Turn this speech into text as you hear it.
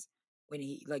when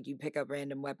he like you pick up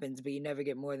random weapons, but you never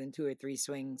get more than 2 or 3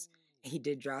 swings. He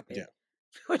did drop it,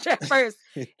 which at first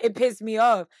it pissed me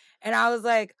off, and I was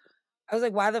like,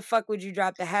 why the fuck would you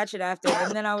drop the hatchet after?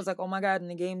 And then I was like, oh my god, in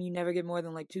the game you never get more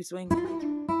than like 2 swings.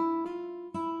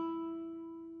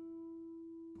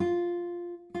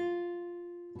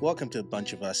 Welcome to A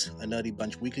Bunch of Us, a Nerdy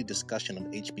Bunch weekly discussion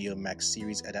on HBO Max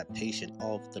series adaptation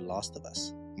of The Last of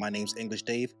Us. My name's English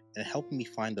Dave, and helping me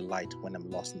find the light when I'm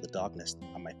lost in the darkness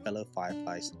are my fellow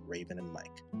Fireflies, Raven and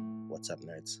Mike. What's up,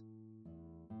 nerds?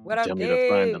 What up, Tell me Dave? to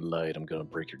find the light, I'm gonna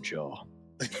break your jaw.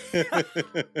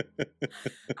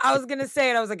 I was gonna say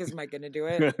it. I was like, is Mike gonna do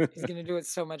it? He's gonna do it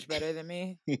so much better than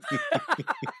me.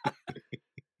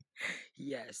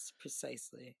 Yes,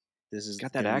 precisely. This is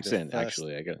got that accent,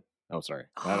 actually. Oh, sorry.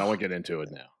 I don't want to get into it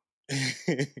now.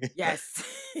 Yes.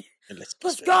 Let's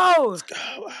go. Let's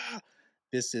go.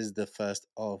 This is the first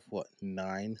of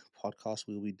 9 podcasts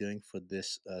we'll be doing for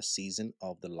this season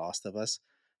of The Last of Us.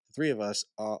 The 3 of us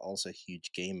are also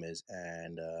huge gamers,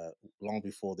 and long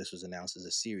before this was announced as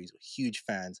a series, we're huge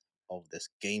fans of this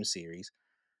game series.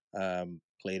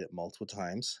 Played it multiple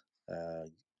times,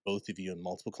 both of you on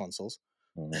multiple consoles.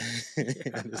 Mm-hmm.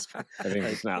 I think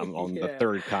it's now on the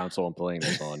 3rd console I'm playing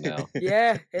this on now.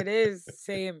 Yeah, it is.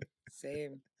 Same.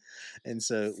 And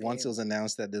so once it was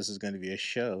announced that this was going to be a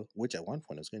show, which at one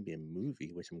point it was going to be a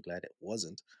movie, which I'm glad it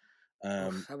wasn't.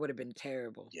 That would have been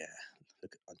terrible. Yeah,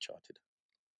 look at Uncharted.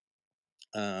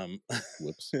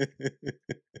 Whoops.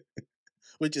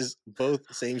 Which is both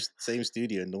same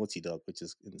studio, Naughty Dog, which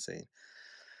is insane.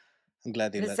 I'm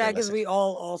glad they. It's sad because we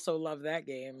all also love that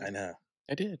game. I know.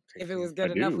 I did. If it was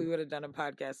good enough, we would have done a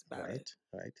podcast about it.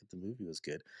 Right. If the movie was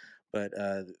good, but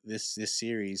this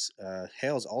series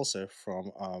hails also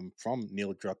from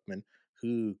Neil Druckmann,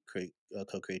 who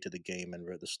co-created the game and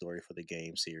wrote the story for the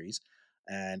game series,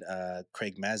 and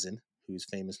Craig Mazin, who's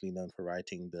famously known for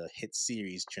writing the hit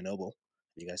series Chernobyl.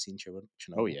 Have you guys seen Chernobyl?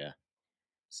 Oh yeah,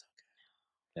 so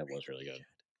good. That was really good.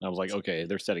 I was like, okay,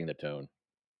 they're setting the tone.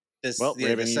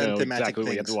 Raven, you know exactly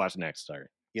what you have to watch next. Sorry.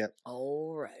 Yep.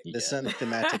 All right. There's some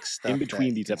thematic stuff in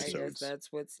between these episodes. I guess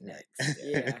that's what's next.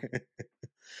 Yeah.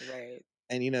 Right.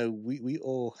 And we're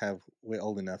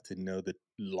old enough to know the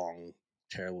long,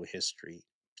 terrible history,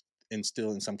 and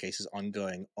still in some cases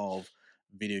ongoing, of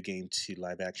video game to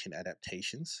live action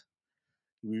adaptations.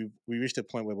 We reached a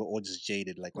point where we're all just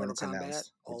jaded. Like when it's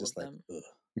announced, we're just like,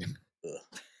 ugh.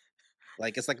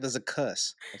 Like it's like there's a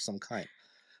curse of some kind.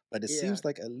 But it seems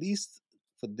like at least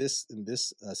for this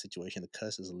situation, the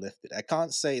curse is lifted. I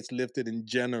can't say it's lifted in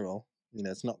general. You know,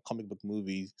 it's not comic book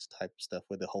movies type stuff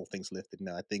where the whole thing's lifted.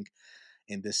 No, I think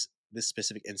in this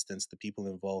specific instance, the people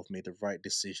involved made the right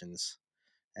decisions,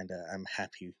 and I'm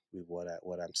happy with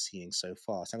what I'm seeing so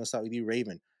far. So I'm gonna start with you,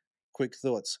 Raven. Quick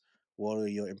thoughts. What are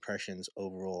your impressions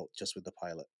overall, just with the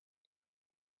pilot?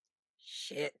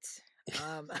 Shit.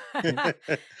 I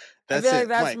feel like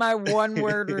that's my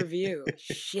one-word review.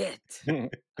 Shit.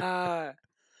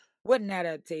 What an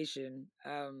adaptation.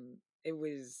 It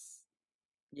was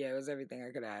everything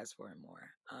I could have asked for and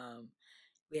more.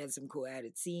 We had some cool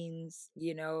added scenes,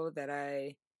 that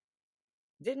I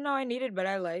didn't know I needed, but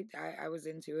I liked. I was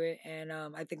into it, and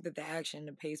I think that the action and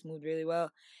the pace moved really well,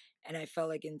 and I felt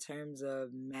like in terms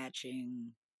of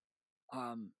matching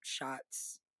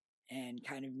shots and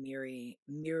kind of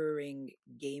mirroring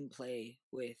gameplay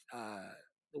with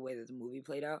the way that the movie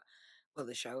played out. Well,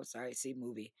 the show,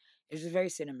 movie. It was just very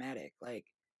cinematic, like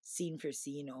scene for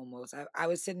scene almost. I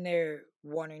was sitting there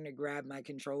wanting to grab my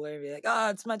controller and be like, "Oh,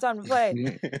 it's my time to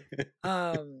play."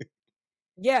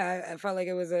 Yeah, I felt like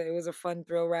it was a fun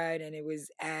thrill ride, and it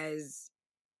was as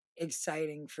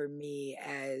exciting for me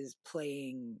as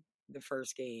playing the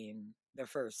first game the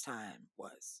first time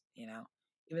was. Even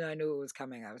though I knew it was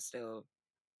coming, I was still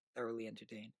thoroughly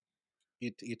entertained.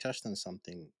 You touched on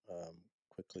something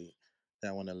quickly that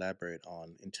I want to elaborate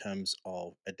on in terms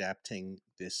of adapting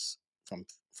this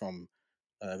from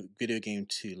a video game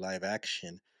to live action,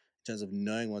 in terms of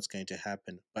knowing what's going to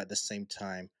happen, but at the same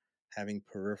time having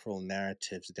peripheral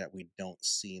narratives that we don't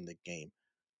see in the game.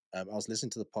 I was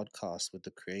listening to the podcast with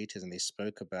the creators, and they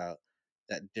spoke about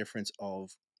that difference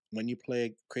of when you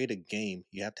create a game,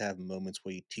 you have to have moments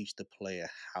where you teach the player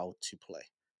how to play,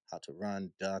 how to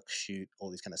run, duck, shoot, all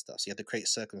these kind of stuff. So you have to create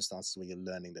circumstances where you're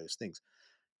learning those things.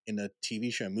 In a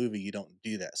TV show, movie, you don't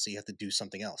do that. So you have to do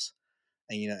something else.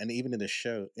 And and even in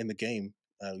the game,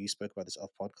 you spoke about this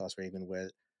off podcast, Raven, where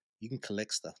you can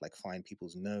collect stuff like find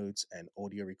people's notes and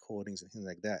audio recordings and things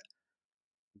like that.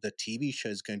 The TV show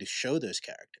is going to show those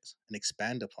characters and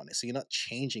expand upon it. So you're not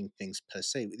changing things per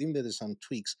se. Even though there's some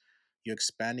tweaks, you're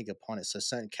expanding upon it. So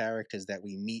certain characters that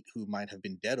we meet who might have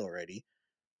been dead already,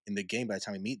 in the game by the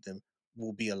time we meet them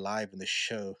will be alive in the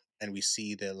show, and we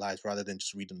see their lives rather than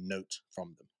just read a note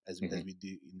from them as we do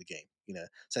in the game.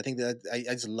 So I think that I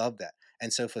just love that.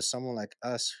 And so for someone like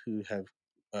us who have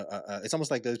it's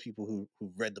almost like those people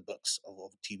who've read the books of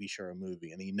a TV show or a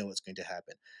movie, and you know what's going to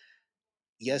happen.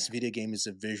 Yes, video game is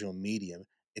a visual medium.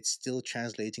 It's still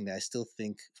translating that. I still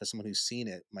think for someone who's seen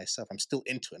it myself, I'm still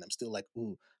into it. I'm still like,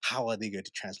 ooh, how are they going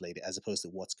to translate it as opposed to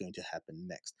what's going to happen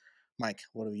next? Mike,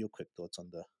 what are your quick thoughts on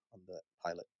the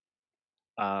pilot?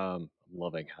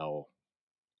 Loving how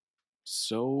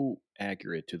so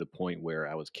accurate to the point where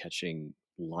I was catching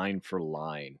line for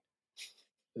line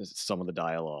some of the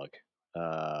dialogue,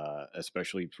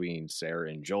 especially between Sarah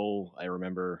and Joel. I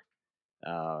remember,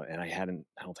 and I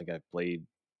don't think I've played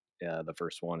the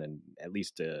first one in at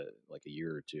least like a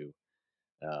year or two.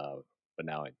 But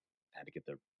now I had to get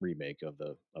the remake of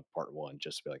part one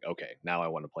just to be like, okay, now I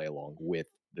want to play along with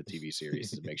the TV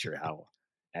series to make sure how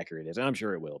accurate it is, and I'm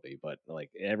sure it will be. But like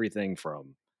everything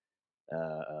from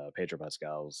Pedro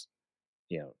Pascal's,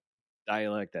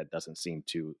 dialect that doesn't seem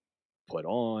to put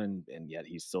on, and yet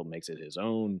he still makes it his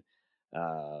own.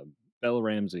 Uh, Bella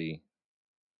Ramsey,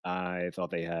 I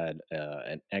thought they had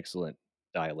an excellent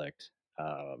dialect,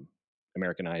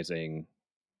 Americanizing,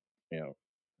 you know,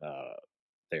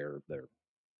 their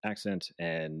accent,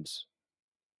 and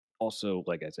also,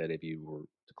 like I said, if you were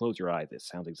to close your eyes, it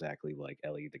sounds exactly like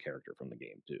Ellie, the character from the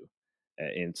game, too.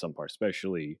 In some parts,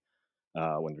 especially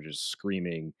when they're just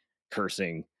screaming,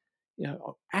 cursing,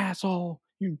 "Oh, asshole,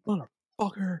 you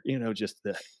motherfucker," just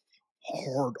the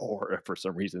hard aura for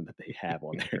some reason that they have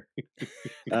on there.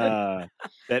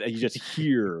 That you just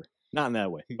hear, not in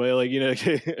that way, but like,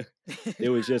 it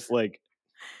was just like,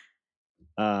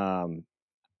 I'm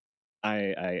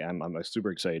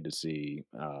super excited to see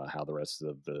how the rest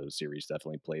of the series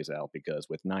definitely plays out, because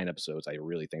with 9 episodes, I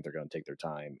really think they're going to take their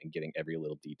time in getting every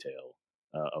little detail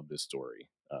of this story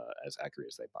as accurate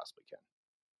as they possibly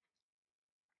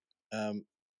can.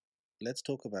 Let's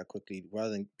talk about quickly, rather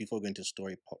than before going to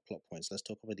story plot points, let's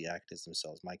talk about the actors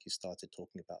themselves. Mike, you started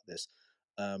talking about this.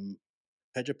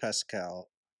 Pedro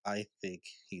Pascal, I think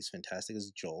he's fantastic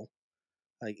as Joel.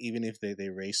 Like, even if they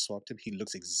race swapped him, he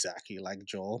looks exactly like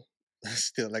Joel.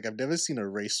 Still, like, I've never seen a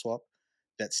race swap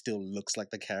that still looks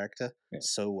like the character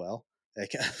so well.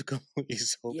 Like, Yeah,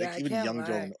 I even can't young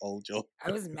Joel lie. and old Joel.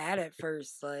 I was mad at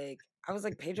first. Like, I was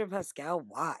like, Pedro Pascal,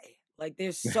 why? Like,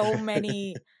 there's just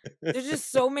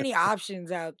so many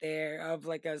options out there of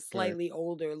like a slightly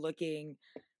older looking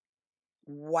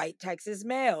white Texas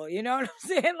male. You know what I'm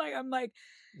saying? Like, I'm like,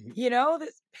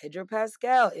 this Pedro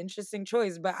Pascal, interesting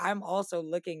choice. But I'm also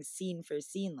looking scene for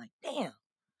scene, like, damn,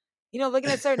 looking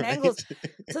at certain angles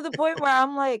to the point where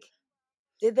I'm like,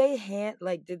 did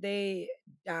they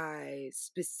dye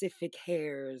specific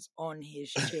hairs on his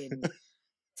chin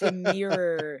to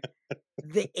mirror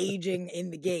the aging in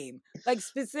the game? Like,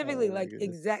 specifically,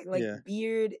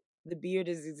 beard, the beard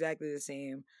is exactly the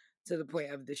same, to the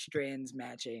point of the strands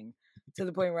matching, to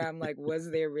the point where I'm like,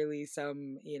 was there really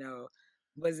some,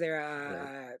 was there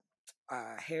a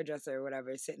hairdresser or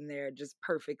whatever sitting there just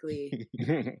perfectly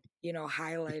can.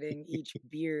 highlighting each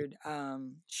beard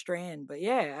strand? But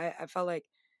yeah, I felt like,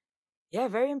 yeah,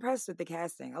 very impressed with the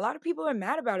casting. A lot of people are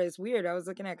mad about it. It's weird. I was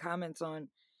looking at comments on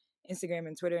Instagram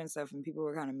and Twitter and stuff, and people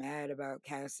were kind of mad about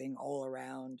casting all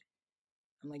around.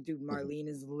 I'm like, dude, Marlene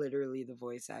is literally the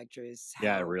voice actress.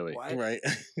 Yeah, really. What? Right.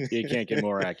 You can't get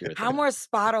more accurate. How more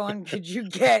spot on could you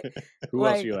get? Who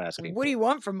else are you asking? What do you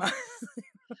want from us?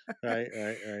 Right.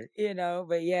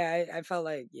 But yeah, I felt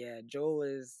like, yeah, Joel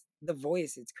is the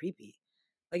voice. It's creepy.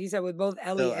 Like you said, with both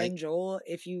Ellie and Joel,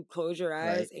 if you close your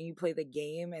eyes and you play the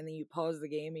game and then you pause the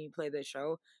game and you play the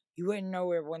show, you wouldn't know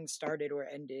where one started or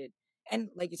ended. And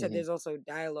like you said, there's also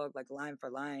dialogue, like line for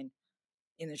line,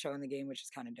 in the show and the game, which is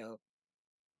kind of dope.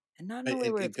 And not in a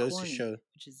way where it's goes corny, to show,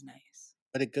 which is nice.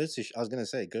 But it goes to, I was going to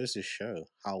say, it goes to show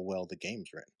how well the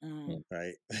game's written,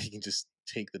 right? You can just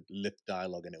take the lip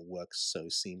dialogue and it works so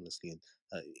seamlessly. And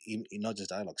even, not just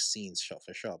dialogue, scenes shot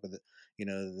for shot. But,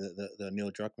 the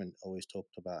Neil Druckmann always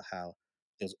talked about how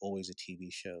there's always a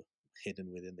TV show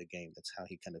hidden within the game. That's how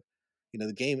he kind of,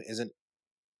 the game isn't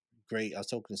great. I was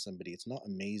talking to somebody. It's not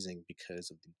amazing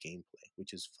because of the gameplay,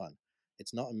 which is fun.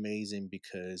 It's not amazing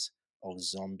because of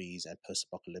zombies and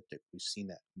post-apocalyptic. We've seen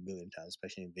that a million times,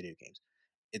 especially in video games.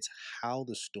 It's how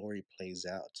the story plays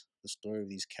out, the story of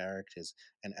these characters,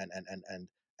 and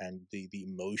the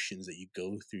emotions that you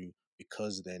go through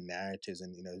because of their narratives,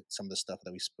 and some of the stuff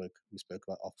that we spoke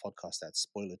about off podcast, that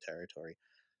spoiler territory.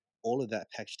 All of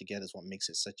that packaged together is what makes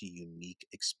it such a unique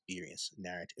experience.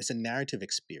 Narrative. It's a narrative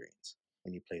experience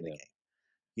when you play the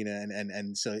game,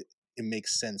 and so it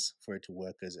makes sense for it to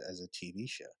work as a TV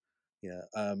show. Yeah.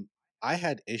 I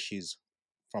had issues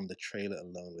from the trailer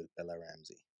alone with Bella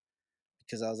Ramsey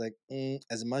because I was like,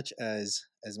 as much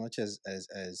as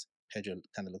Pedro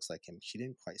kind of looks like him, she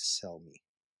didn't quite sell me.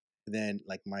 But then,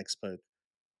 like Mike spoke,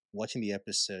 watching the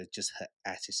episode, just her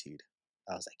attitude,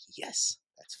 I was like, yes,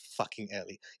 that's fucking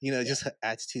Ellie. Yeah. Just her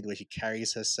attitude, where she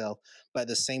carries herself, but at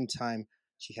the same time,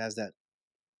 she has that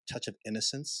touch of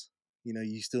innocence.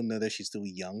 You still know that she's still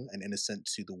young and innocent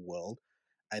to the world.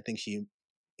 I think she,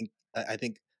 I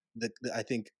think I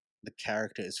think the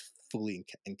character is fully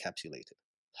encapsulated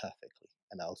perfectly,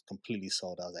 and I was completely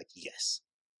sold. I was like, yes,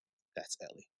 that's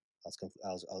Ellie. I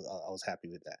was happy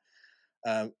with that.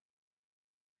 Um,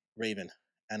 Raven,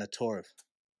 Anna Torv,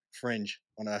 Fringe,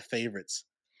 one of our favorites.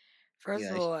 First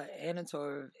of Yeah. all, Anna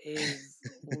Torv is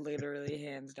literally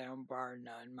hands down, bar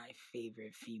none, my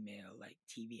favorite female like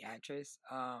TV actress.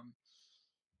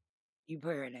 You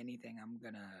put her in anything, I'm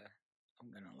gonna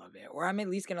love it, or I'm at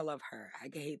least gonna love her. I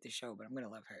can hate the show, but I'm gonna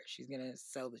love her. She's gonna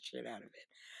sell the shit out of it.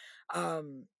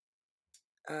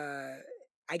 Uh,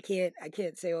 I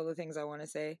can't say all the things I want to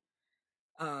say,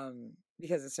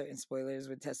 because of certain spoilers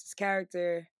with Tessa's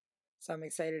character. So I'm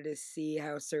excited to see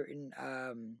how certain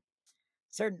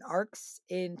arcs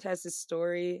in Tessa's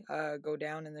story go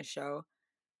down in the show.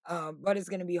 But it's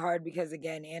gonna be hard because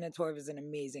again, Anna Torv is an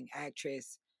amazing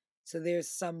actress. So there's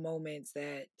some moments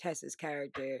that Tessa's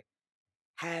character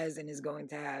has and is going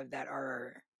to have that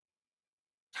are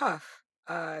tough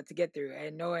to get through.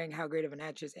 And knowing how great of an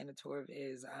actress Anna Torv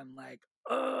is, I'm like,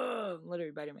 oh, I'm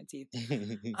literally biting my teeth.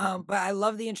 But I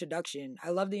love the introduction. I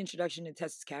love the introduction to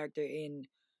Tessa's character in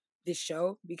this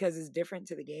show because it's different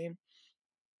to the game.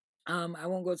 I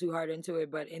won't go too hard into it,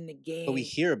 but in the But we game,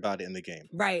 hear about it in the game.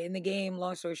 right, in the game,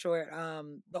 long story short,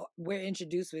 we're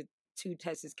introduced to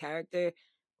Tessa's character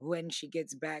when she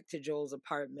gets back to Joel's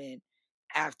apartment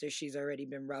after she's already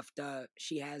been roughed up.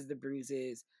 She has the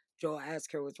bruises. Joel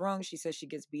asks her what's wrong. She says she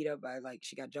gets beat up by, like,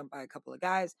 she got jumped by a couple of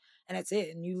guys, and that's it.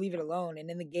 And you leave it alone. And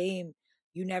in the game,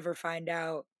 you never find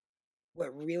out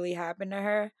what really happened to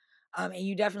her. And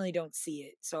you definitely don't see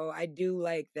it. So I do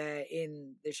like that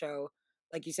in the show.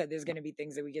 Like you said, there's going to be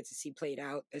things that we get to see played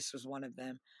out. This was one of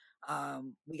them.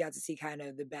 We got to see kind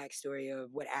of the backstory of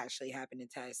what actually happened to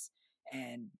Tess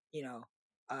and,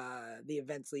 the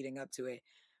events leading up to it.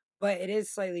 But it is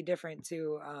slightly different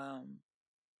too,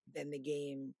 than the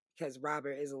game because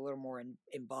Robert is a little more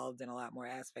involved in a lot more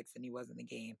aspects than he was in the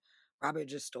game. Robert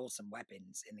just stole some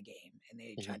weapons in the game and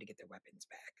they Hmm. tried to get their weapons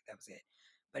back. That was it.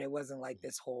 But it wasn't like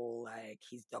this whole like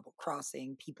he's double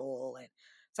crossing people, and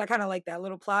so I kind of like that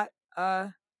little plot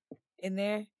in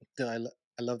there. I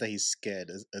love that he's scared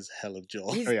as hell of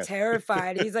Joel. Oh He's yeah.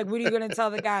 terrified. He's like, "What are you gonna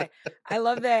tell the guy?" I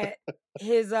love that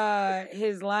his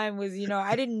line was,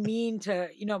 I didn't mean to,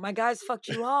 my guys fucked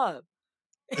you up.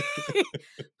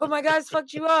 But my guys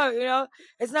fucked you up.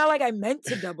 It's not like I meant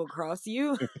to double cross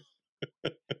you.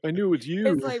 I knew it was you.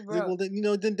 It's like, bro, Well,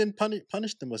 then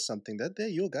punish them or something. That they're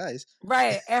your guys.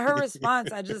 right. And her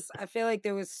response, I feel like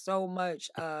there was so much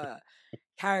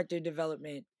character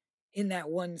development in that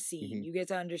one scene. Hmm. You get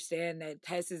to understand that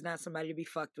Tess is not somebody to be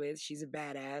fucked with. She's a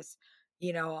badass.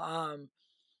 You know, um,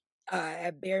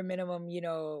 at bare minimum,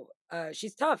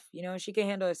 she's tough. She can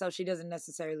handle herself. She doesn't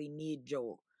necessarily need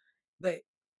Joel. But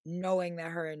knowing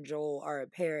that her and Joel are a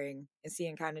pairing and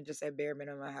seeing kind of just at bare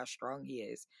minimum how strong he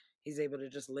is, he's able to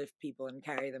just lift people and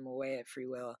carry them away at free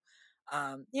will.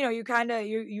 You kind of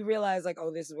you realize like,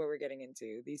 oh, this is what we're getting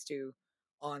into. These two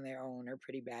on their own are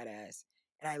pretty badass,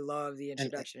 and I love the And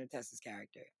introduction of Tessa's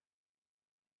character.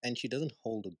 and she doesn't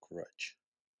hold a grudge.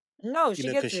 No, she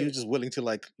Because gets she was it just willing to,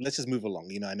 like, let's just move along.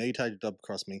 I know you tried to double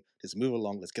cross me. Just move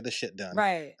along. Let's get the shit done.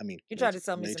 right. I mean, You tried to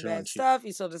sell me some later on, bad stuff.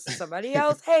 You sold this to somebody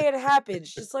else. Hey, it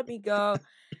happens. Just let me go.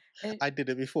 And I did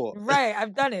it before. right,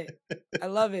 I've done it. I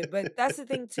love it. But that's the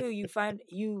thing too.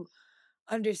 You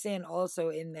understand also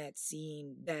in that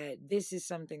scene that this is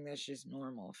something that's just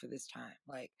normal for this time.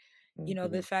 Like,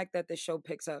 Mhm. the fact that the show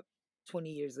picks up 20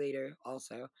 years later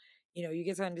also, you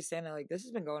get to understand that like this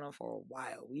has been going on for a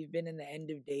while. We've been in the end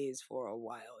of days for a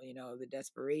while, the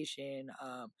desperation,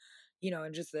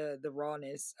 and just the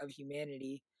rawness of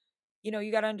humanity.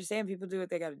 You got to understand people do what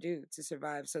they got to do to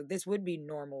survive. So this would be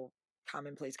normal,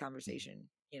 commonplace conversation.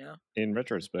 In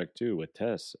retrospect, too, with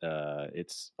Tess,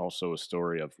 it's also a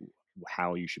story of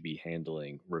how you should be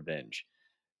handling revenge.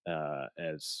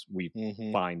 As we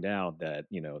Hmm. find out that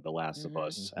The Last of Hmm.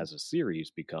 Us Hmm. as a series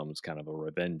becomes kind of a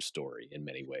revenge story in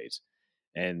many ways,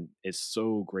 and it's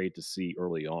so great to see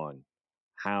early on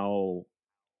how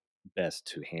best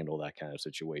to handle that kind of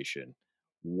situation,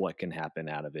 what can happen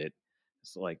out of it.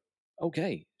 It's like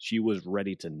okay, she was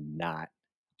ready to not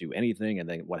do anything, and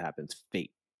then what happens?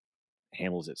 Fate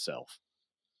handles itself,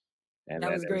 and That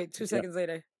then was it was great. 2 yeah. seconds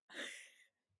later.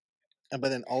 But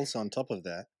then also on top of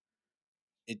that,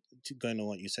 going on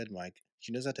what you said, Mike,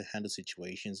 she knows how to handle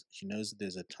situations. She knows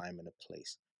there's a time and a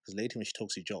place. Because later when she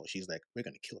talks to Joel, she's like, "We're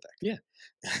gonna kill that Yeah.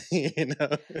 guy." You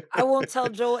know. I won't tell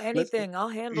Joel Let's. anything. I'll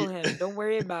handle him. Don't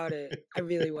worry about it. I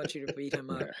really want you to beat him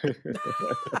up.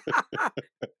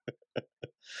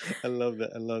 I love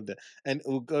that. I love that. And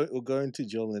we'll go into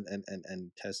Joel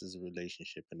and Tessa's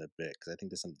relationship in a bit because I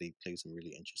think they play some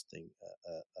really interesting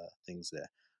things there.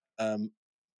 Um,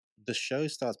 the show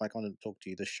starts. Mike, I want to talk to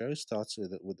you. The show starts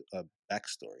with a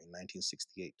backstory,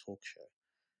 1968 talk show.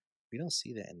 We don't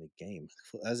see that in the game.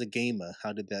 As a gamer,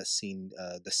 how did that scene,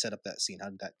 the setup that scene, how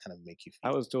did that kind of make you I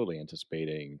feel? was totally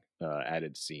anticipating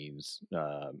added scenes,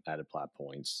 added plot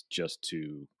points, just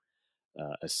to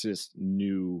assist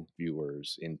new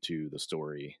viewers into the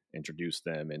story, introduce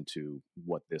them into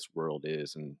what this world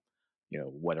is, and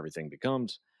what everything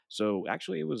becomes. So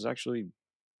actually, it was actually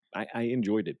I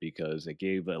enjoyed it because it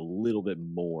gave a little bit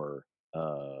more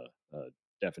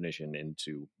definition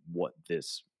into what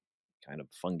this kind of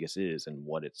fungus is and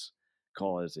what its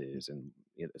cause is and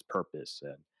its purpose.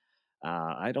 And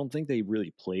I don't think they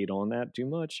really played on that too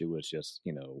much. It was just,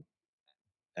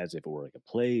 as if it were like a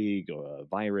plague or a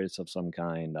virus of some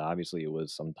kind. Obviously, it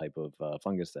was some type of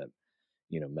fungus that,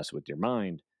 mess with your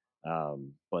mind.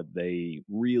 But they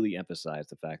really emphasized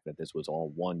the fact that this was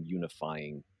all one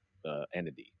unifying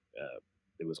entity.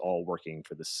 It was all working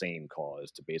for the same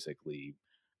cause to basically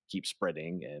keep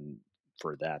spreading and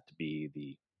for that to be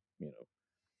the, you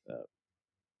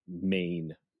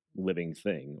main living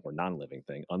thing or non-living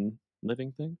thing,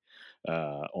 unliving thing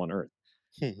on Earth.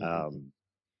 Um,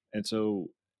 and so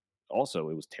also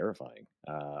it was terrifying.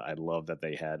 I love that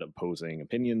they had opposing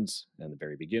opinions in the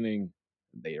very beginning.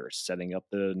 They are setting up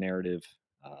the narrative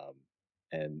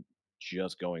and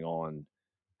just going on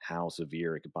how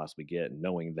severe it could possibly get,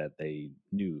 knowing that they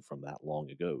knew from that long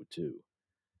ago too.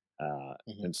 Mhm.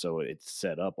 And so it's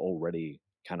set up already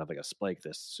kind of like a spike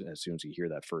this as soon as you hear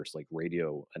that first like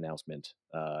radio announcement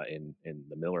in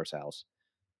the Miller's house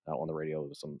on the radio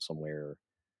somewhere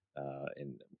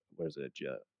in what is it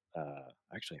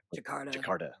actually Jakarta.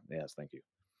 Jakarta, yes, thank you.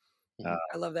 Mhm.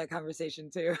 I love that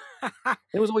conversation too.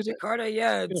 It was always Jakarta,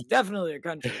 yeah, you it's definitely a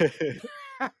country.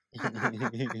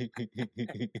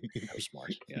 they're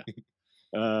smart, yeah.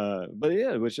 But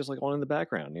yeah, it was just like on in the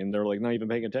background, and they're like not even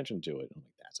paying attention to it. I'm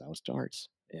like, that's how it starts,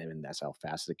 and that's how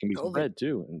fast it can be COVID. spread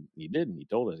too. And he did, and he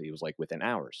told us he was like within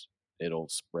hours, it'll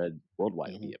spread worldwide.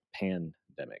 It'll be a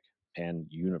pandemic, pan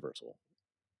universal.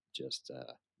 Just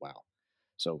wow.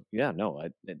 So yeah, no,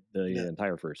 the No,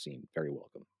 entire first scene very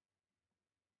welcome.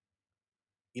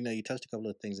 you touched a couple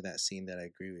of things in that scene that I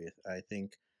agree with. I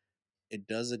think it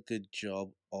does a good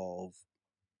job of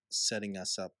setting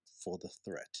us up for the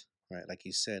threat, right? Like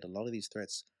you said, a lot of these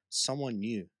threats someone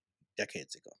knew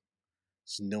decades ago.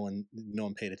 So no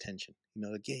one paid attention.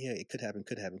 Like yeah, it could happen,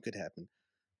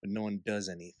 but no one does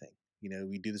anything.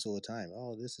 We do this all the time.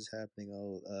 Oh, this is happening.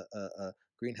 Oh,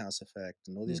 greenhouse effect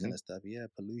and all this Hmm. kind of stuff. Yeah,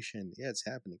 pollution. Yeah, it's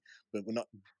happening, but we're not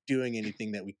doing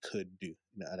anything that we could do,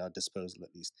 at our disposal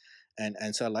at least.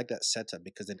 And so I like that setup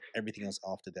because then everything else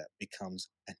after that becomes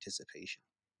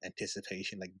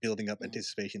anticipation, like building up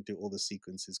anticipation through all the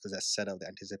sequences because that set up the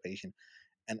anticipation.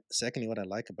 And secondly, what I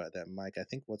like about that, Mike, I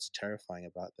think what's terrifying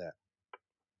about that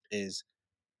is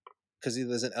because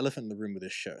there's an elephant in the room with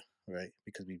this show, right?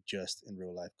 Because we've just in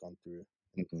real life gone through,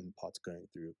 Hmm. in parts going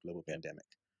through a global Yeah. pandemic.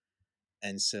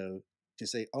 And so to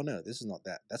say, oh no, this is not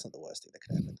that, that's not the worst thing that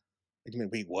could happen. Like, you mean,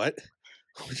 wait, what?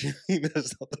 What do you mean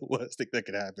that's not the worst thing that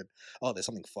could happen? Oh, there's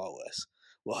something far worse.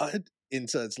 What? And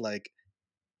so it's like,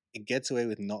 it gets away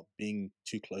with not being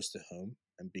too close to home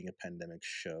and being a pandemic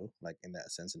show, like in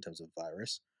that sense, in terms of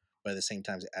virus. But at the same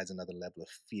time, it adds another level of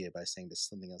fear by saying there's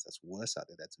something else that's worse out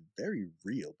there that's very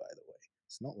real, by the way.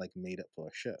 It's not like made up for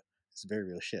a show, it's very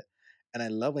real shit. And I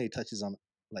love when he touches on,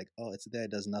 like, oh, it's there,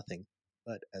 it does nothing.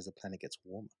 But as the planet gets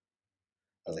warmer,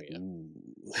 I was Oh like, yeah, ooh.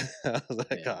 I was like,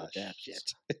 man, oh, the depths.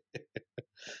 shit.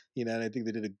 And I think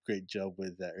they did a great job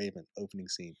with that Raven opening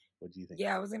scene. What do you think?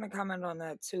 Yeah, I was gonna comment on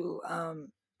that too.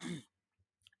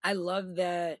 I love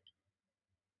that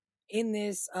in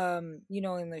this in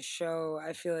the show,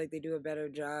 I feel like they do a better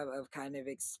job of kind of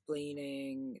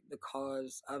explaining the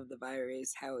cause of the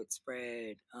virus, how it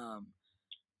spread,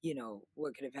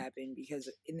 what could have happened, because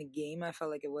in the game I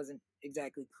felt like it wasn't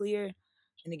exactly clear.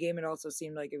 In the game it also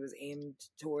seemed like it was aimed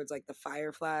towards like the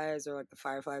fireflies, or like the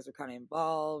fireflies were kind of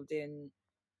involved in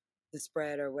the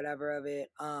spread or whatever of it.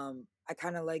 I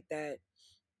kind of like that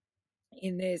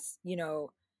in this,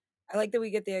 I like that we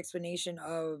get the explanation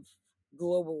of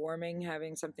global warming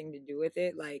having something to do with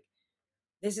it. Like,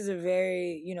 this is a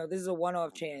very, this is a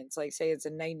one-off chance. Like, say it's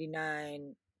a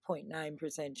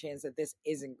 99.9% chance that this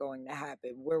isn't going to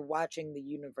happen. We're watching the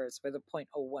universe where the 0.01%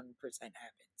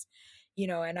 happens.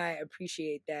 And I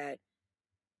appreciate that.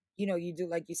 You do,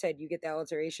 like you said, you get the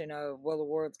alteration of, well, the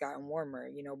world's gotten warmer,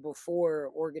 before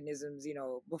organisms,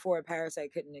 before a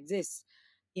parasite couldn't exist,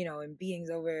 and beings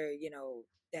over,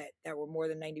 that were more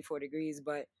than 94 degrees,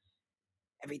 but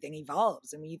everything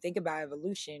evolves. And when you think about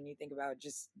evolution, you think about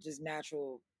just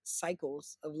natural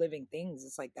cycles of living things.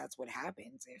 It's like that's what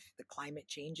happens if the climate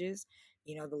changes.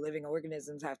 The living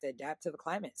organisms have to adapt to the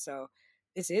climate. So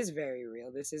this is very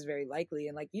real. This is very likely,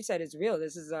 and like you said, it's real.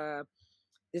 This is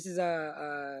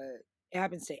it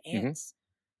happens to Hmm. ants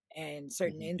and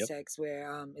certain Yep. insects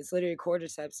where it's literally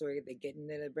cordyceps where they get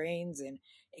into their brains and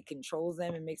it controls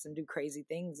them and makes them do crazy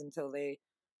things until they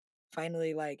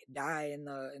finally like die and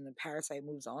the parasite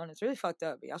moves on. It's really fucked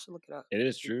up. Y'all should look it up. It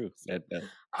is It's really true. fucked That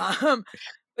up.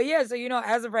 But yeah, so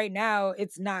as of right now,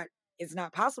 it's not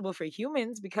possible for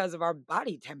humans because of our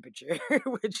body temperature,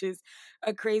 which is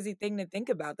a crazy thing to think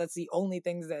about. That's the only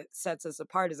things that sets us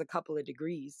apart is a couple of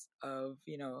degrees of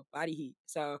body heat.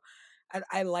 So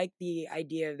I like the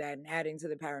idea of that and adding to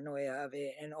the paranoia of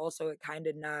it, and also it kind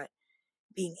of not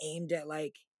being aimed at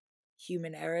like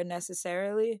human error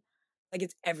necessarily. Like,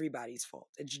 it's everybody's fault.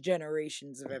 It's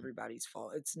generations of everybody's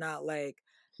fault. It's not like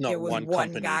Not there was one one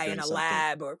company guy in doing a something.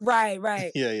 lab or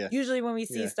right. Yeah, yeah, Usually when we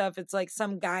see yeah, stuff, it's like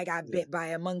some guy got yeah. bit by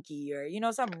a monkey or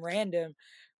something random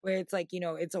where it's like,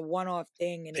 it's a one-off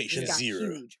thing and it just Patient yeah. got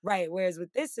zero. huge. Right. Whereas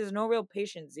with this, there's no real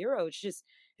patient zero.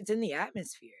 It's in the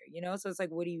atmosphere, so it's like,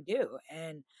 what do you do?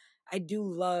 And I do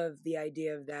love the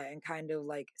idea of that and kind of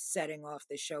like setting off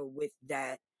the show with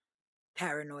that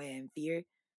paranoia and fear,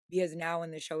 because now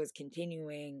when the show is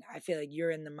continuing, I feel like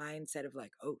you're in the mindset of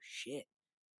like, oh shit.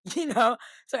 So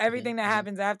everything that Hmm.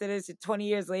 happens after this 20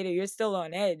 years later, you're still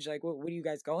on edge. Like, what are you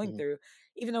guys going Hmm. through?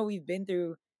 Even though we've been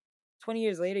through 20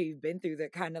 years later, you've been through the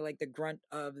kind of like the grunt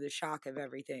of the shock of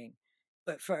everything.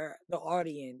 But for the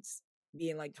audience,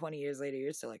 being like 20 years later,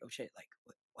 you're still like, oh shit, like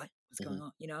what's Hmm. going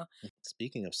on?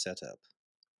 Speaking of setup,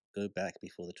 go back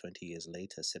before the 20 years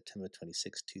later, September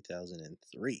 26,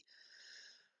 2003.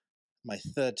 My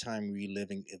third time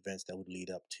reliving events that would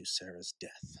lead up to Sarah's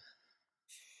death.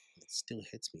 It still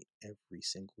hits me every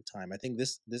single time. I think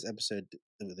this episode,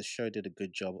 the show did a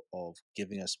good job of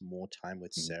giving us more time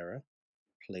with Mhm. Sarah,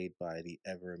 played by the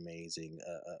ever amazing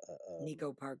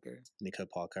Nico Parker. Nico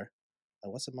Parker.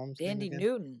 What's her mom's name Dandy again?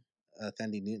 Newton.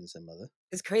 Thandie Newton's her mother.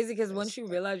 It's crazy because once Yes, you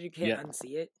realize you can't Yeah.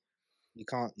 unsee it, you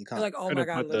can't you're like, oh Could my have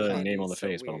God, put little the Handy name on is the so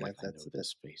face, but I'm weird. like, I know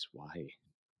this face. Why?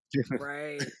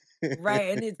 Right. Right.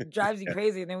 And it drives you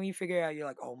crazy. And then when you figure it out, you're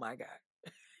like, oh my God.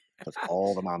 That's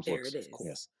all the mom's There looks. it of is.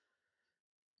 course.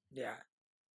 Yeah.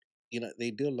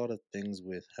 They do a lot of things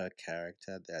with her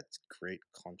character that's great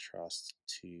contrast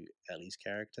to Ellie's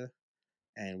character,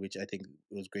 and which I think it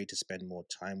was great to spend more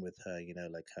time with her.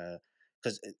 Like her,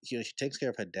 because she takes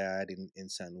care of her dad in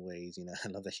certain ways. I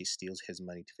love that she steals his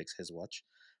money to fix his watch,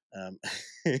 um,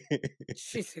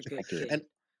 She's a good Accurate. and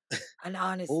kid. An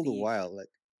honest all the thief. while, like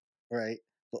right.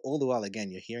 But all the while,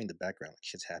 again, you're hearing the background, like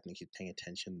shit's happening. She's paying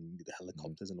attention, the Mhm.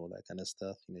 helicopters and all that kind of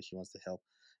stuff. She wants to help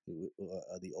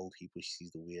the old people. She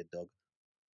sees the weird dog.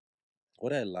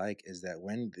 What I like is that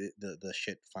when the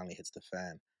shit finally hits the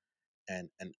fan, and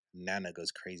Nana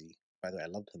goes crazy. By the way, I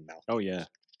love the mouth Oh yeah,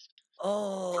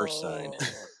 moves. first sign.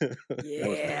 Oh, That was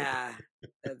weird. yeah.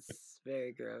 That's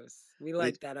very gross. We Which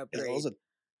like that is upgrade. also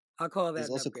I'll call is that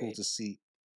an also cool upgrade. to see.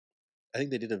 I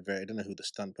think they did a very. I don't know who the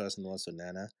stunt person was for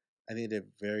Nana. I think they did a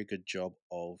very good job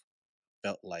of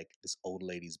felt like this old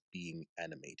lady's being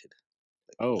animated.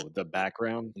 Like Oh, the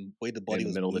background the way the in body the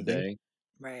was middle of the moving, day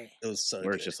Right. it was so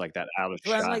where it's good. just like that out of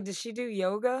So I'm shot. like, did she do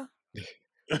yoga?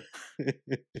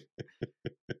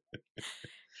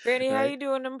 Granny, how Right? you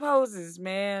doing them poses,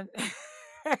 man?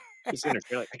 Just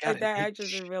interfere. Like, I got Like it. that Hey,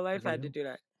 actress in shh. real life You had to know? do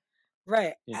that.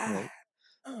 Right. Yeah,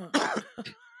 come on.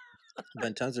 But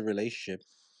in terms of relationship,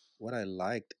 what I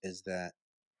liked is that,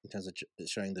 in terms of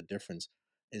showing the difference,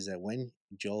 is that when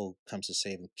Joel comes to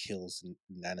save and kills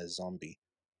Nana's zombie,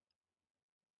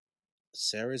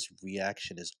 Sarah's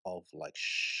reaction is of like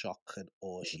shock and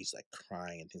awe. She's like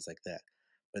crying and things like that.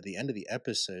 But at the end of the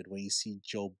episode, when you see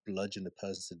Joel bludgeon the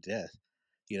person to death,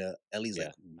 Ellie's Yeah,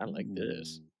 like, I like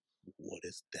this. "Ooh, what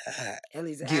is that?"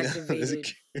 Ellie's There's activated,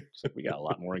 So we got a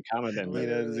lot more in common than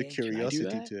there's a literally. can I do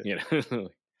curiosity that? to it, You know?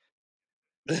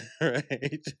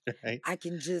 right? Right? I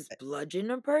can just bludgeon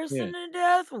a person Yeah. to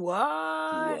death.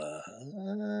 What?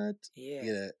 What? Yeah.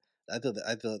 Yeah. I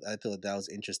thought that was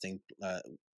interesting.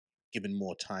 Given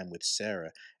more time with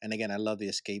Sarah, and again, I love the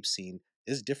escape scene.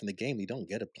 It's different. The game, you don't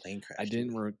get a plane I crash, do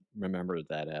didn't we? remember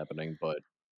that happening, but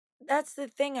That's the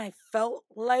thing. I felt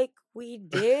like we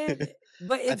did,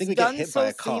 but I it's think we get done hit by so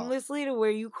a car. seamlessly to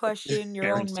where you question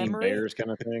your own Berenstain memory. Bears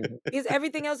kind of thing. Because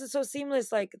everything else is so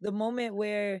seamless. Like the moment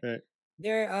where Right.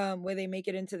 they're where they make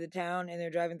it into the town and they're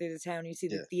driving through the town, you see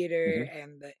the Yeah. theater Mhm.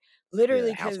 and the Yeah.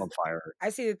 literally House because on fire. I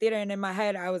see the theater and in my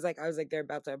head I was like they're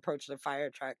about to approach the fire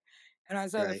truck. And I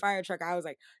saw the Right. fire truck, I was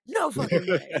like, no fucking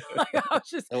way. Like I was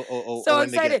just Or so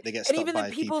when excited. they get And stopped even the by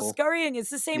people people. scurrying, it's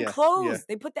the same Yeah. Yeah. clothes.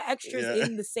 They put the extras Yeah.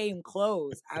 in the same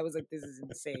clothes. I was like, this is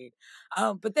insane.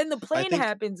 But then the I plane think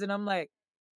happens and I'm like,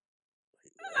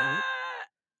 uh, ah,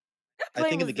 that I plane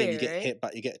think in the was game you there, get right? hit,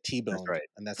 but you get That's T-boned, right.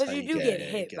 and that's Because how you you do get get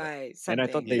Yeah. hit by And I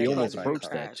thought something you they that get hit almost causes by a you to approached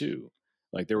car. that crash. too.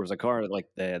 Like there was a car like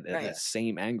that Right. Yeah.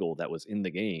 same angle that was in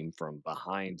the game from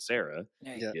behind Sarah.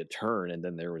 Right. Yeah. You turn and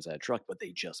then there was that truck, but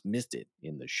they just missed it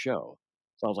in the show.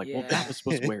 So I was like, well, that Yeah. was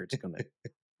supposed to where it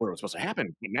was supposed to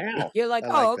happen. But now, You're like, I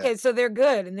oh, like that. okay, so they're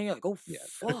good. And then you're like, oh, yeah,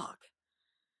 fuck.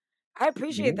 I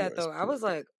appreciate that, Yours. though. I was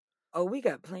like, oh, we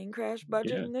got plane crash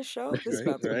budget yeah. in this show? This is Right.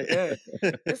 about to be Right. good.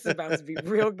 This is about to be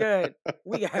real good.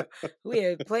 We had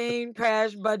plane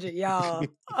crash budget, y'all.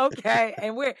 Okay.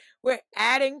 And we're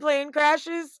adding plane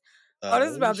crashes. Oh,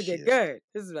 this is Oh about to get shit! good.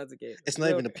 This is about to get It's not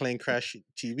real even a good. plane crash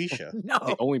TV show.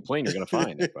 The No. only plane you're gonna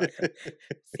find.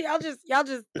 See, y'all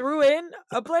just threw in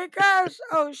a plane crash.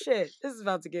 Oh shit. This is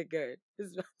about to get good. This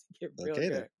is about to get real Okay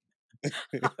then. good.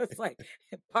 I was like,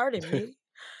 pardon me.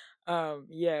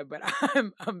 Yeah, but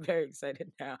I'm very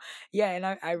excited now. Yeah, and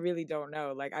I really don't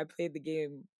know. Like I played the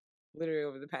game literally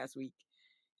over the past week.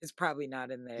 It's probably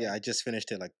not in Yeah, there. I just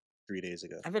finished it like 3 days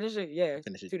ago. I finished it, yeah,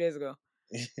 Finished it. 2 days ago.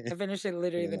 I finished it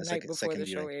literally Doing the my night before second the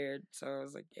show viewing, aired. So I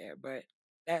was like, yeah, but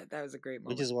that was a great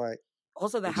which moment. is why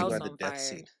Also the which is house why the on death fire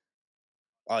scene.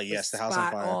 Oh was yes, the house on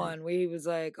spot fire. on where he was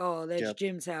like, oh, that's Yep.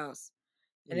 Jim's house.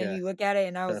 And then Yeah. you look at it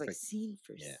and I was like, Perfect. scene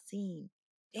for Yeah. scene.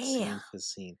 Damn, Scene for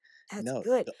scene. that's No,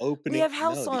 good. the We opening. have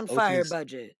house No, the on opening. fire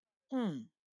budget.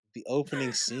 The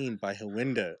opening scene by her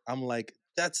window. I'm like,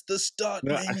 that's the start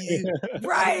No. menu.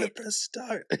 I want to Right. press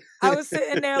start. I was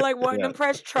sitting there like wanting Yeah. to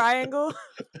press triangle.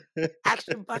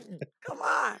 Action button. Come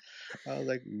on. I was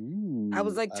like, ooh. I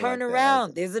was like, I turn like that.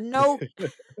 around. There's a note.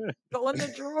 Go in the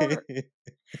drawer.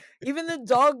 Even the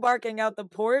dog barking out the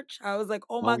porch. I was like,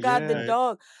 oh my Oh, God, the yeah.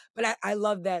 dog. But I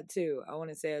love that too. I want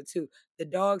to say that too. The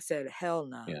dog said, hell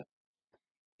no. Yeah.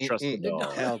 Trust the Mm-mm. The dog.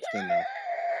 dog. Hell to the no.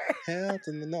 Hell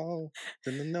to the no.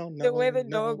 To the no, The way no, the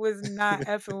dog no. was not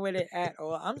effing with it at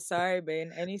all. I'm sorry, but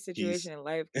in any He's situation in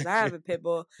life, because I have a pit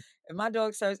bull, if my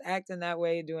dog starts acting that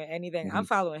way, doing anything, I'm Mhm.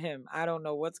 following him. I don't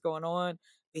know what's going on,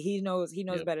 but he knows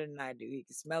Yep. better than I do. He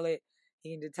can smell it,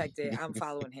 he can detect it. I'm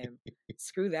following him.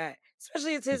 Screw that.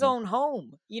 Especially it's his Mhm. own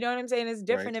home. You know what I'm saying? It's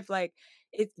different right. if like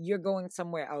you're going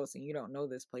somewhere else and you don't know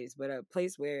this place, but a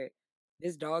place where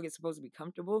this dog is supposed to be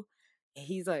comfortable. And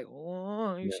he's like,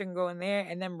 oh, you Yep. shouldn't go in there,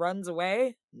 and then runs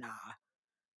away. Nah.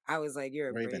 I was like, you're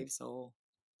a Raven. brave soul,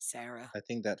 Sarah. I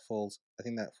think that falls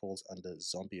under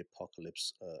zombie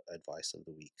apocalypse advice of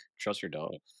the week. Trust your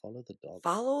dog. Follow the dog.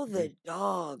 Follow the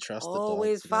dog. Trust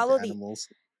Always the dog. follow The the animals.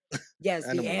 yes, the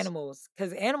Animals. animals,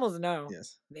 because animals know.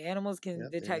 Yes. The animals can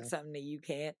Yep, they detect know. something that you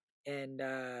can't, and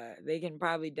they can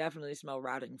probably definitely smell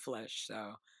rotting flesh.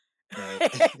 So,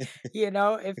 Right. you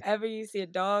know, if ever you see a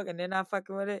dog and they're not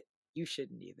fucking with it, you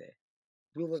shouldn't either.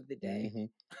 Rule of the day.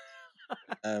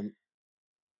 hmm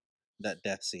That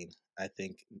death scene. I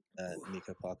think Ooh.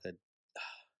 Nico Parker.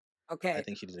 I Okay,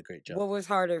 think she did a great job. what was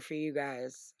harder for you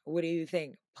guys? What do you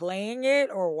think? Playing it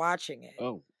or watching it?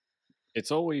 Oh,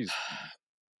 it's always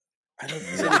I don't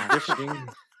see it's different. watching.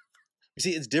 You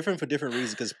see, it's different for different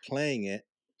reasons. Because playing it,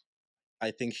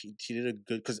 I think she did a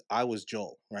good. Because I was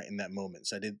Joel right in that moment,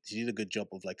 so she did a good job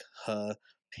of like her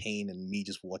pain and me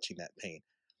just watching that pain.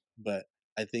 But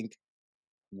I think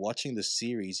watching the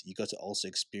series, you got to also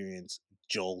experience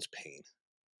Joel's pain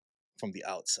from the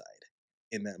outside.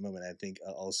 In that moment, I think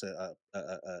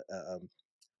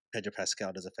Pedro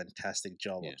Pascal does a fantastic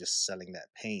job Yeah. of just selling that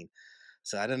pain.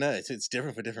 So I don't know. It's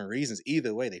different for different reasons.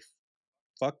 Either way, they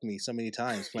fucked me so many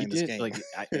times He playing this did game. like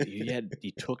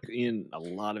he took in a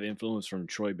lot of influence from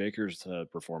Troy Baker's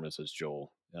performance as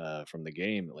Joel from the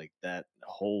game. Like that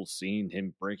whole scene,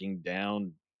 him breaking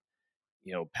down,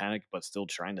 panic but still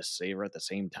trying to save her at the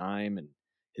same time, and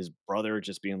his brother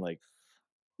just being like,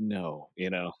 "No,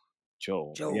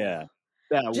 Joel, Joel. yeah,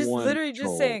 that Just one literally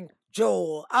just Joel." saying,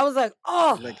 Joel. I was like,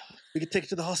 oh, Like, we could take you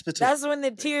to the hospital. that's when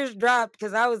the tears dropped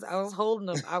because I was holding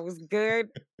them. I was good.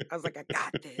 I was like, I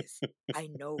got this. I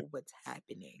know what's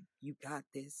happening. You got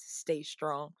this. Stay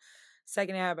strong.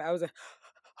 Second half, I was like,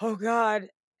 oh God.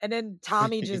 And then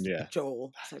Tommy just Yeah.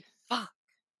 Joel. It's like,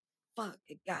 fuck,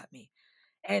 it got me.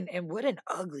 And what an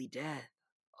ugly death.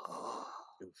 Oh,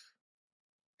 Oof,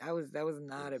 that was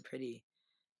not oof. a pretty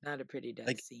death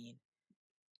Like, scene.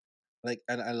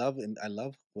 and I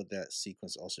love what that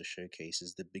sequence also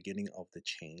showcases the beginning of the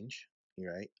change,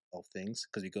 right, of things.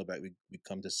 Because we go back, we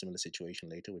come to a similar situation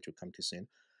later, which we'll come to soon,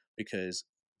 because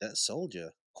that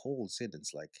soldier calls in and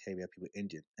it's like, hey, we have people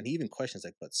injured, and he even questions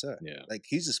like, but sir, Yeah. like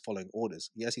he's just following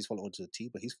orders. Yes, he's following orders to the T,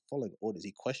 but he's following orders.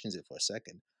 He questions it for a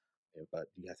second, but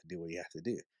you have to do what you have to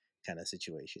do, kind of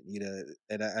situation, you know.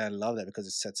 And I love that because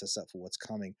it sets us up for what's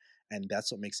coming, and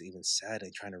that's what makes it even sadder.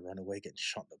 Trying to run away, getting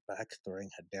shot in the back, throwing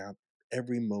her down.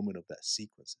 Every moment of that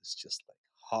sequence is just like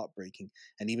heartbreaking,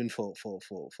 and even for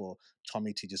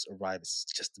Tommy to just arrive, it's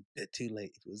just a bit too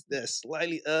late. If it was there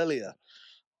slightly earlier,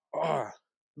 oh.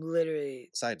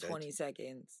 Literally Side note, 20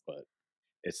 seconds. But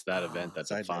it's that event that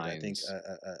side note. I think defines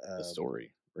the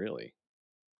story, really.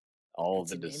 All of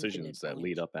It's the an infinite decisions that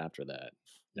lead point. up after that,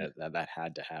 yeah, that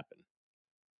had to happen.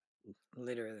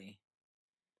 Literally.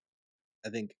 I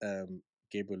think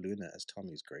Gabriel Luna as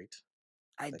Tommy is great.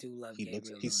 I Like do love he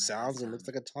looks, Gabriel he Luna as sounds and looks Tommy.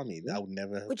 like a Tommy. Yeah. I would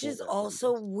never have Which thought is that, but he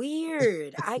also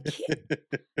weird. I can't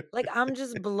like I'm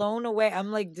just blown away.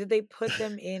 I'm like, did they put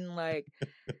them in like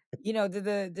did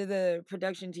the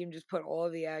production team just put all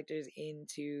the actors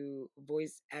into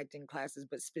voice acting classes,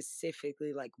 but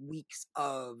specifically like weeks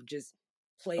of just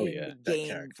Oh playing yeah. the that game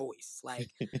character. voice?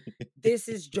 Like, this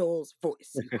is Joel's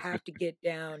voice. You have to get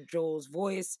down Joel's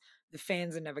voice. The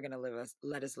fans are never gonna let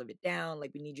us live it down.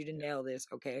 Like, we need you to Yeah. nail this,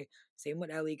 okay? Same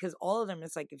with Ellie, because all of them,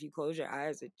 it's like if you close your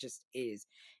eyes, it just is.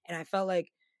 And I felt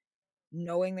like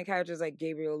knowing the characters like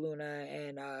Gabriel Luna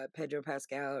and Pedro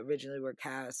Pascal originally were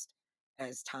cast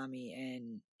as Tommy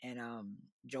and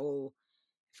Joel.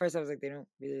 First, I was like, they don't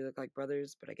really look like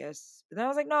brothers, but I guess. But then I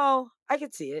was like, no, I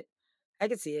could see it. I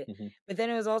could see it. Mhm. But then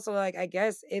it was also like, I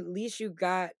guess at least you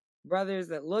got brothers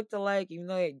that looked alike, even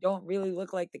though they don't really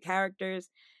look like the characters.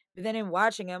 But then in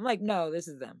watching it, I'm like, no, this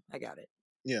is them. I got it.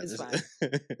 Yeah, It's this fine.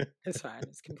 It's fine.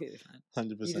 It's completely fine.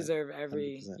 100%,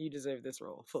 100%, You deserve this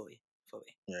role fully.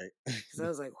 right? Because I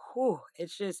was like, whew,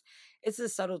 it's the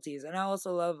subtleties. And I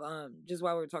also love, just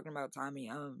while we're talking about Tommy,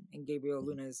 and Gabriel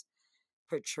Mhm, Luna's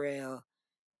portrayal,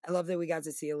 I love that we got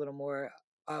to see a little more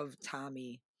of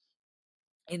Tommy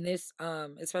in this,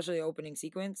 especially opening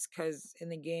sequence, because in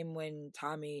the game when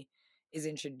Tommy is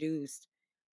introduced,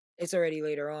 it's already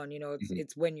later on, Mhm.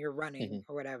 it's when you're running mhm,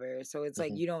 or whatever. So it's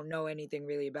like mhm, you don't know anything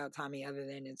really about Tommy other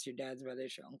than it's your dad's brother,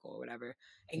 it's your uncle or whatever,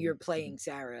 and mhm, you're mhm, playing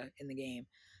Sarah in the game.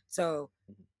 So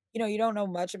mhm, you don't know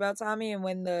much about Tommy, and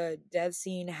when the death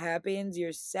scene happens,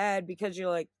 you're sad because you're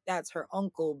like, that's her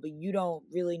uncle, but you don't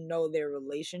really know their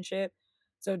relationship.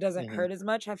 So it doesn't mhm, hurt as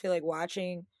much. I feel like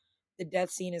watching the death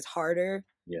scene is harder,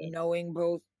 Yeah. knowing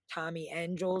both Tommy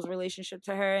and Joel's relationship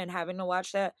to her and having to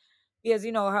watch that. Because,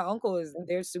 her uncle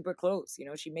they're super close.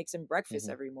 She makes him breakfast mhm.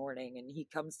 every morning and he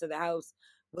comes to the house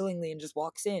willingly and just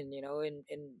walks in,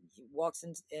 and he walks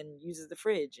in and uses the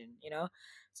fridge and.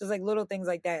 So it's like little things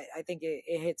like that. I think it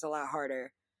hits a lot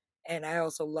harder. And I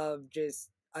also love just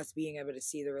us being able to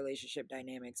see the relationship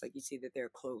dynamics. Like you see that they're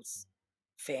close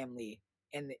family.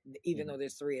 And even Mhm. though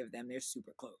there's three of them, they're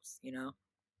super close.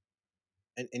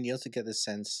 And you also get the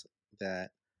sense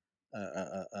that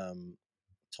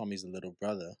Tommy's the little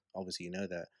brother. Obviously, you know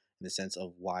that in the sense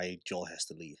of why Joel has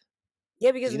to leave,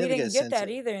 Yeah, because because you we never get didn't a get sense that of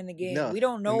either in the game. no We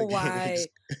don't in know the game. why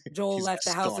Joel He's left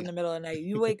the just house in gone, the middle of the night.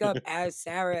 You wake up as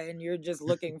Sarah and you're just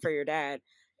looking for your dad.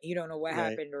 And you don't know what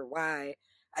right? happened or why.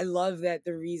 I love that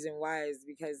the reason why is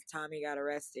because Tommy got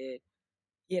arrested,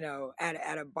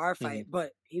 at a bar Hmm. fight,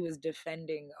 but he was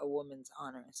defending a woman's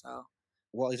honor. So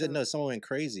Well, he said so no. Someone went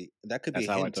crazy. That could be That's a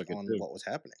how I hint took it on too. what was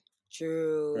happening,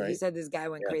 true. He right? said this guy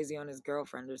went Yeah. crazy on his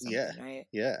girlfriend or Yeah, something, right?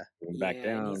 yeah. He went back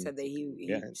Yeah, and he down. said that he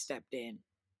Yeah. Hence. stepped in.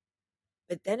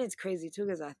 But then it's crazy too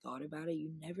because I thought about it.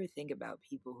 You never think about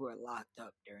people who are locked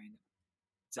up during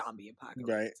a zombie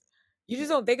Right. apocalypse. You just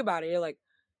Right. don't think about it. You're like,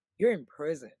 you're in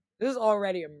prison. You're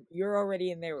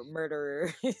already in there with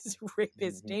murderers,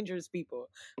 rapists, Hmm. dangerous people.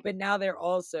 But now they're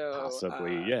also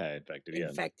Possibly, yeah, infected,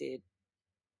 yeah. infected,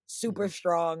 super Hmm.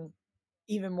 strong,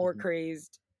 even more Hmm.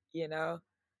 crazed, you know?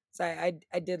 So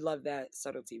I did love that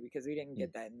subtlety because we didn't Yeah.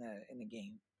 get that in the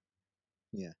game.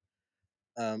 Yeah.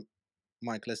 Um,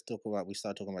 Mike, let's talk about. We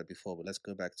started talking about it before, but let's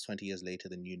go back 20 years later.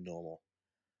 The new normal.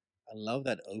 I love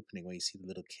that opening where you see the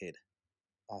little kid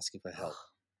asking for help.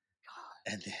 Oh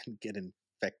and then get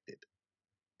infected.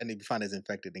 And if you find it's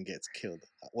infected and gets killed.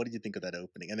 What did you think of that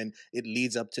opening? And then it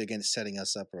leads up to again setting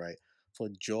us up, right? For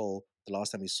Joel, the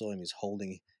last time we saw him, he's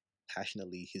holding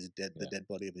passionately the Yeah, dead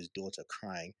body of his daughter,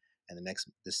 crying. And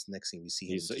this next thing we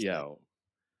see him he's just like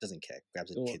doesn't care,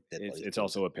 grabs a well, kid dead body, it's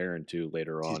throws also it. apparent too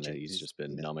later on that he's His just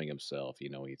been numbing himself.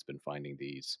 He's been finding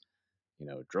these,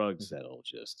 drugs Mhm, that'll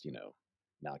just,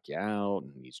 knock you out,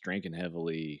 and he's drinking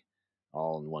heavily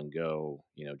all in one go,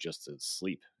 just to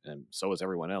sleep. And so is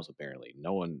everyone else apparently.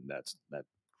 No one that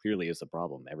clearly is the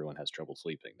problem. Everyone has trouble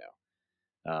sleeping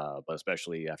now. But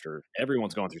especially after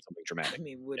everyone's gone through something I traumatic.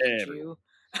 mean, wouldn't Everyone. you?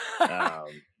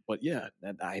 But yeah,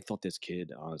 I thought this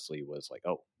kid honestly was like,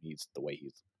 oh, he's the way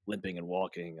he's limping and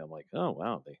walking. I'm like, oh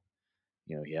wow,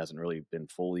 he hasn't really been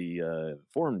fully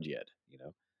formed yet.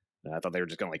 And I thought they were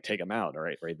just gonna like take him out,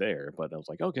 right there. But I was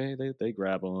like, okay, they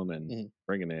grab him and mhm.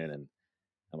 bring him in, and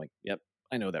I'm like, yep,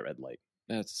 I know that red light.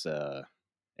 That's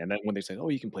And then when they say, oh,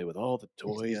 you can play with all the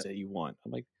toys Yeah. that you want,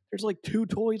 I'm like, there's like 2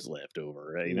 toys left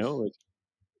over, Oof.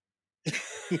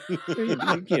 like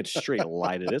you can't straight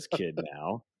lie to this kid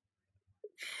now.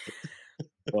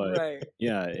 But Right,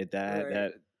 yeah, right.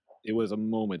 it was a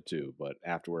moment too. But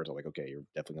afterwards, I'm like, okay, you're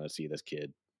definitely gonna see this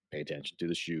kid pay attention to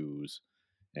the shoes,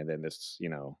 and then this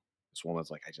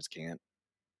woman's like, I just can't,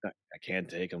 I can't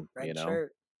take him, Red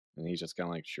shirt. and he's just kind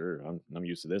of like, sure, I'm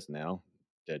used to this now.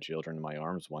 Dead children in my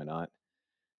arms, why not?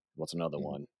 What's another Mhm.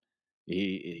 one?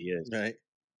 He is, Right.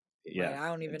 Right, yeah. I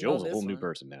don't even know Joel's a whole this new one.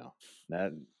 person now.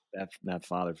 That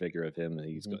father figure of him,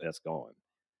 Mhm, that's gone.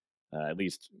 At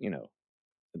least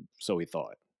so he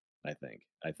thought. I think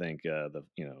the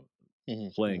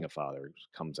mhm, playing mhm, a father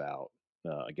comes out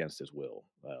against his will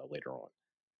later on.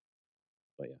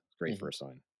 But yeah, it's great mhm, first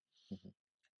sign. mhm.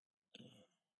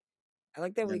 I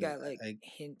like that No, we no, got like I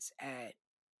hints at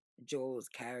Joel's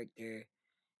character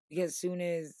because soon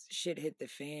as shit hit the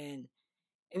fan,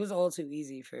 it was all too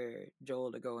easy for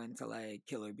Joel to go into like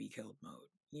kill or be killed mode.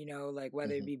 Like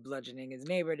whether it mhm, be bludgeoning his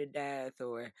neighbor to death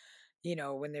or,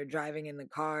 when they're driving in the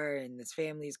car and this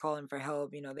family's calling for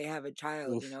help, they have a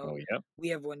child, oof. Oh yeah. we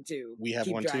have one too. We have Keep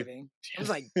one too. driving. I was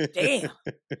like, damn.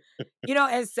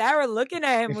 And Sarah looking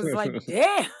at him was like,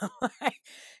 damn. Like,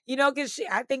 because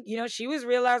I think, she was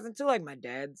realizing too, like, my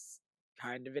dad's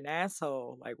kind of an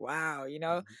asshole. Like, wow,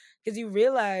 Mhm, because you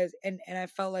realize, and I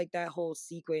felt like that whole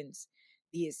sequence,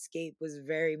 the escape was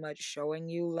very much showing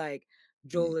you, like,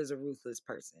 mhm. Joel is a ruthless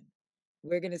person.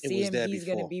 We're going to It see was him. there He's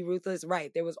going to before. be ruthless.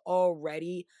 Right. There was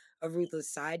already a ruthless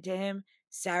side to him.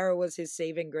 Sarah was his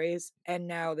saving grace. And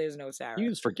now there's no He Sarah.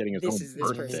 was forgetting his This own is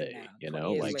this Mhm. person birthday. now, 20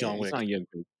 years He's Like John later. he's Wick. not even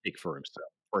going to speak for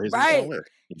himself or his He's John Right.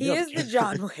 Wick. he He doesn't is the care.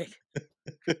 John Wick.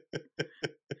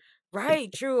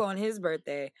 Right, true, on his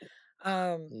birthday.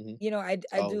 Mhm.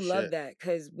 I Oh do love shit. that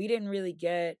because we didn't really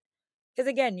get because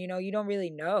again, you don't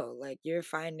really know. Like you're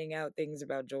finding out things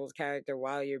about Joel's character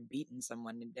while you're beating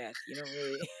someone to death. You don't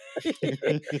really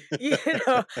you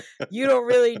know, you don't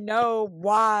really know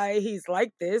why he's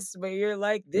like this, but you're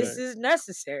like, this Right. is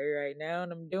necessary right now,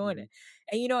 and I'm doing Mhm, it.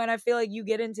 And I feel like you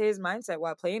get into his mindset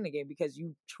while playing the game because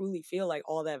you truly feel like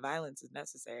all that violence is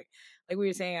necessary. Like we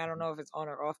were saying, I don't mhm, know if it's on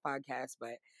or off podcast,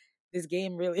 but this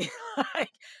game really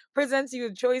like presents you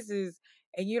with choices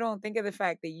and you don't think of the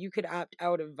fact that you could opt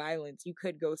out of violence, you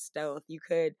could go stealth, you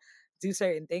could do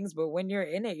certain things, but when you're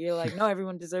in it you're like, no,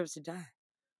 everyone deserves to die.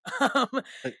 um,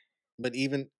 But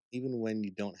even when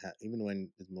you don't have even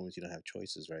when there's moments you don't have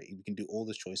choices, right? You can do all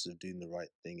the choices of doing the right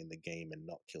thing in the game and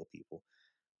not kill people.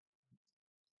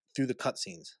 Through the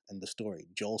cutscenes and the story,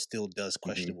 Joel still does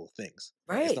Mhm. questionable things,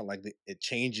 right? It's right, not like it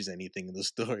changes anything in the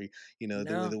story.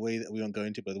 no, The way that we don't go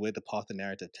into, but the way the path the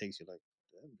narrative takes you, like,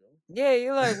 damn, yeah,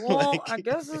 you're like, Joel. well, I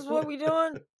guess this is what we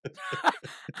doing.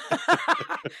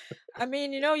 I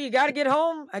mean, you got to get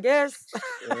home, I guess.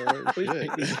 These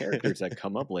Shit. these characters that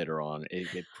come up later on,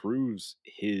 it proves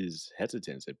his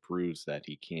hesitance. It proves that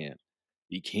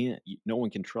no one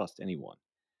can trust anyone.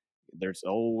 There's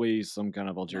always some kind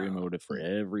of ulterior No, motive for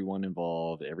everyone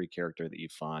involved, every character that you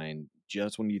find.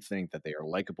 Just when you think that they are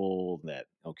likable, that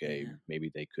okay, yeah,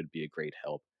 maybe they could be a great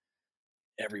help,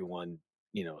 everyone,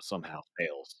 somehow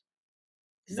fails.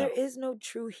 'cause No. there is no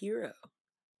true hero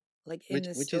like in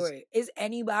this Which is story. Is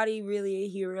anybody really a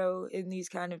hero in these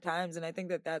kind of times? And I think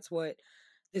that that's what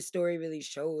the story really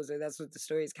shows, or that's what the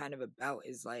story is kind of about,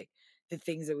 is like the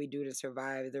things that we do to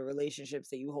survive, the relationships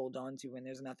that you hold on to when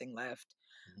there's nothing left.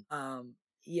 Mhm.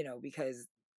 Because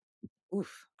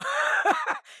oof.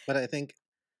 But I think,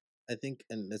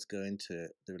 and let's go into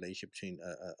the relationship between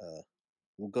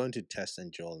we'll go into Tess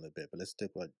and Joel in a bit, but let's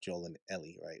talk about Joel and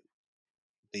Ellie, right?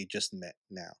 They just met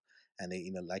now, and they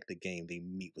like the game, they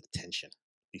meet with tension.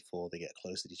 before they get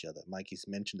close to each other. Mikey's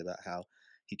mentioned about how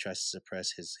he tries to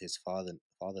suppress his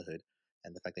fatherhood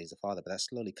and the fact that he's a father, but that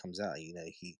slowly comes out.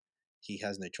 He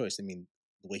has no choice. I mean,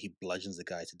 the way he bludgeons the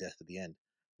guy to death at the end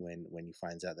when he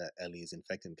finds out that Ellie is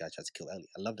infected and the guy tries to kill Ellie.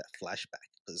 I love that flashback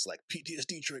because it's like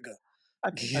PTSD trigger. I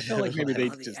felt like maybe they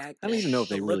Oh, the just, I acting, don't even know if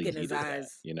the they look really in his needed that.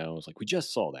 eyes. It's like, we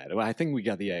just saw that. Well, I think we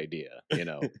got the idea,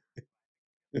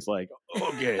 It's like,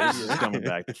 okay, this is coming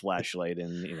back, the flashlight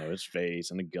and, his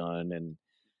face and the gun. And,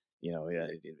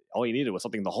 all he needed was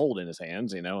something to hold in his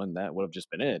hands, and that would have just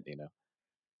been it.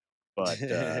 But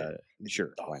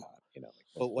sure, why not?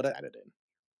 But what let's I add it in.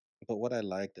 but what I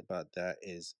liked about that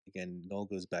is again Noel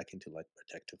goes back into like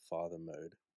protective father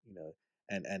mode,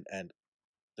 and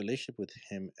the relationship with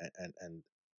him and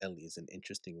Ellie is an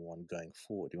interesting one going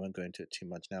forward. We won't go into it too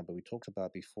much now, but we talked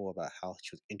about before about how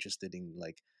she was interested in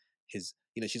like his,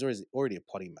 she's already a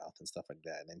potty mouth and stuff like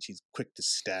that, and she's quick to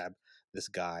stab this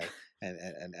guy, and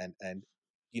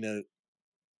you know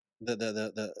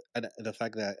the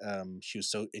fact that she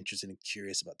was so interested and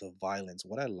curious about the violence.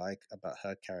 What I like about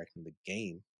her character in the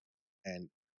game and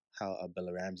how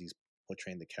Bella Ramsey's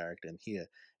portraying the character in here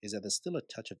is that there's still a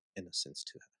touch of innocence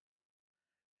to her,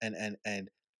 and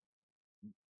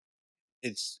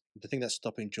it's the thing that's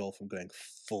stopping Joel from going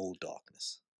full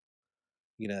darkness.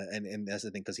 And that's the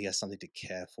thing because he has something to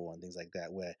care for and things like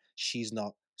that. Where she's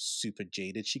not super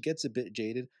jaded, she gets a bit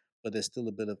jaded, but there's still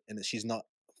a bit of, and she's not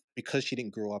because she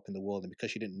didn't grow up in the world and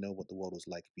because she didn't know what the world was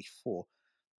like before.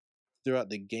 Throughout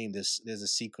the game, there's a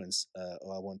sequence. I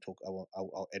won't talk.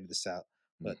 I'll edit this out.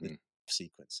 But the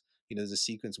sequence, there's a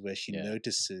sequence where she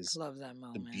notices I love that the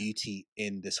moment. beauty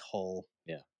in this whole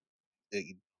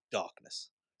darkness,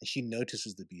 and she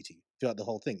notices the beauty throughout the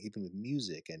whole thing, even with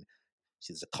music. And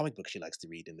there's a comic book she likes to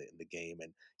read in the game,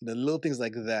 and little things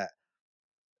like that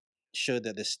show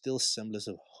that there's still semblance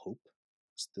of hope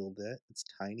still there. It's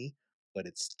tiny, but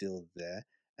it's still there,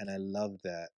 and I love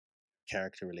that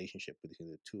character relationship between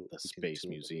the two. The between the Space two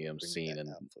of them, Museum bring scene that and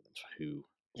out for them. who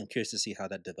I'm curious to see how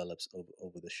that develops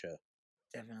over the show.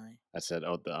 Definitely. I said,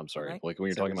 I'm sorry. Mike? Like when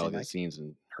you're Sorry, talking what about you the say, Mike? scenes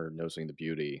and her noticing the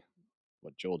beauty,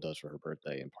 what Joel does for her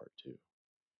birthday in part 2.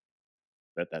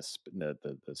 That's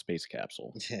the space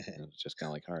capsule. It's just kind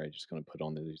of like, all right, just gonna put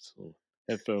on these little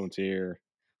headphones here,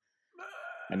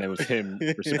 and it was him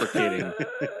reciprocating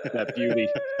that beauty.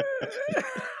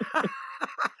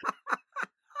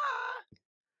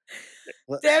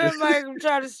 Damn it, Mike! I'm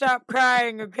trying to stop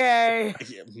crying. Okay.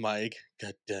 Yeah, Mike.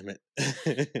 God damn it!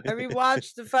 I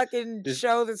rewatched the fucking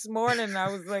show this morning. And I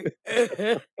was like,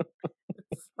 it's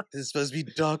supposed to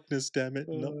be darkness. Damn it,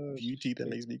 not beauty that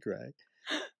makes me cry.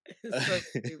 it's so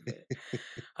stupid.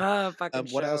 Fucking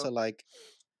What I also show.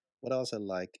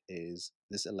 like, is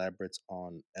this elaborates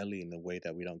on Ellie in a way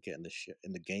that we don't get in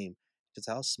the game. Just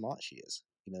how smart she is.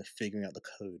 Figuring out the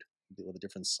code, what the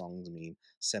different songs mean.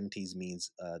 70s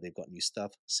means they've got new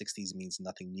stuff. 60s means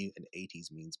nothing new, and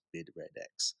 80s means bid red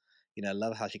X. I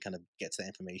love how she kind of gets that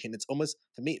information. It's almost,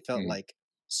 for me, it felt like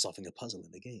solving a puzzle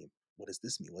in the game. What does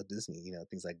this mean? What does this mean?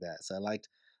 Things like that. So I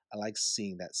like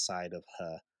seeing that side of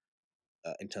her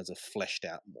in terms of fleshed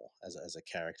out more as a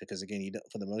character. Because again,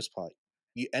 for the most part,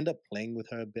 you end up playing with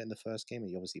her a bit in the first game, and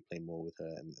you obviously play more with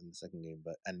her in the second game.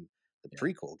 And the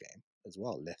prequel game as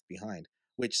well, Left Behind.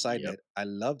 Which side note, I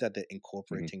love that they're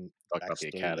incorporating Talk about the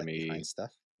backstory, Left academy. Behind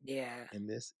stuff. Yeah. In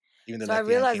this, even though So I Left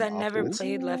Behind realized came I never afterwards.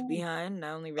 played Left Behind. I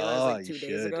only realized Oh, like you 2 days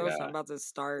should. ago, so Yeah. I'm about to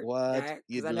start What? that because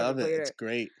You'd I never love it. played It's it.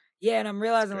 great. Yeah, and I'm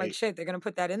realizing like great. shit, they're gonna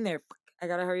put that in there. Fuck, I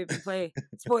gotta hurry up and play.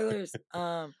 Spoilers.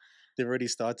 They've already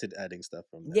started adding stuff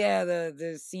from that. Yeah,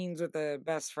 the scenes with the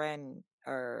best friend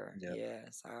are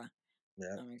Yep. so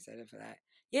Yeah. I'm excited for that.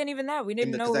 Yeah, and even that we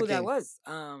didn't know 'cause that who that game- was.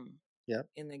 Yep.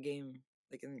 In the game,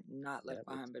 like in not Left Yep,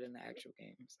 Behind, but in the actual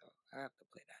game. So I have to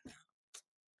play that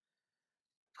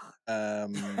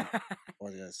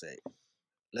what was I gonna say?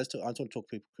 I just want to talk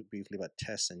briefly about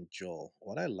Tess and Joel.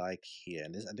 What I like here,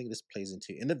 and I think this plays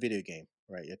into in the video game,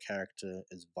 right? Your character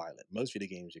is violent. Most video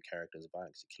games, your character is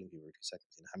violent because you're killing people every 2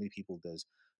 seconds. How many people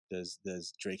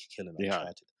does Drake kill in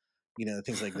Uncharted?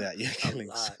 Things like that. You're killing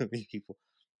so lot. many people.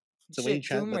 So Shit,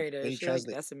 Tomb Raider, when you she like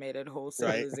translate, decimated whole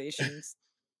right? civilizations.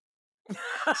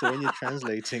 So when you're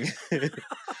translating,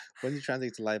 when you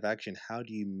translate to live action, how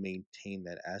do you maintain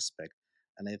that aspect?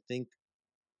 And I think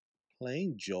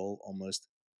playing Joel almost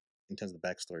in terms of the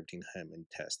backstory between him and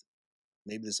Tess.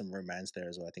 Maybe there's some romance there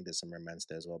as well. I think there's some romance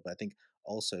there as well. But I think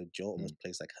also Joel almost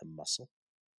plays like her muscle.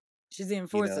 She's the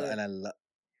enforcer. And I love,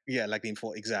 like the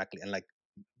enforcer, exactly. And like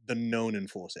the known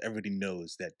enforcer. Everybody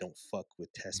knows that don't fuck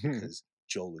with Tess because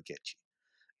Joel will get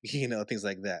you. Things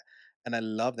like that. And I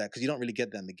love that because you don't really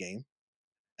get that in the game.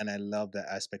 And I love that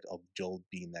aspect of Joel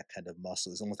being that kind of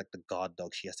muscle. It's almost like the guard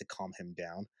dog. She has to calm him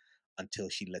down until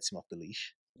she lets him off the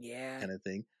leash, Yeah. kind of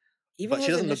thing. Even But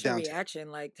she his doesn't look initial down to reaction,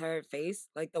 like to her face,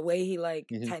 like the way he like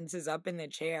him. tenses up in the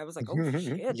chair, I was like, oh Mhm.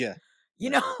 shit. Yeah. You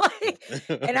Like, know, like,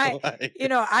 and like,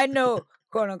 I know,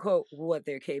 quote unquote, what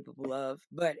they're capable of.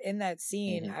 But in that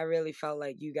scene, mhm, I really felt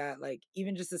like you got like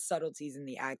even just the subtleties in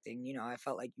the acting, I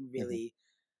felt like mhm,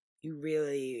 you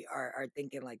really are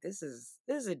thinking like this is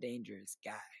a dangerous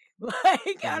guy.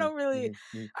 Like mhm, mhm,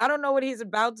 mhm. I don't know what he's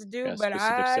about to do, Got a but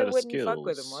specific I set of wouldn't fuck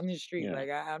with him skills. on the street. Yeah. Like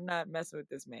I'm not messing with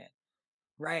this man.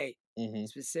 Right. Mhm.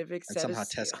 Specific And set of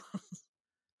skills.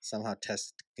 somehow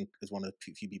Tess is one of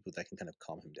the few people that can kind of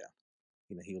calm him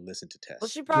down. He'll listen to Well, Tess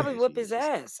she probably if whoop his she's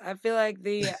ass. I feel like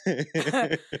the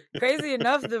crazy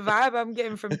enough, the vibe I'm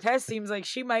getting from Tess seems like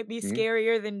she might be Mhm.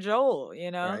 scarier than Joel,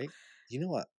 right. You know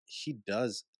what she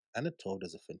does? Anna Torv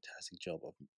does a fantastic job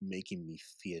of making me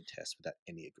fear Tess without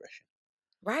any aggression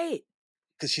Right.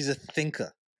 because she's a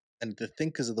thinker, and the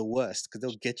thinkers are the worst because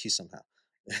they'll get you somehow.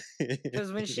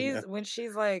 Because when you know.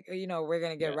 she's like, we're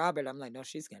gonna get Yeah. Robert, I'm like, no,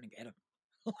 she's gonna get him.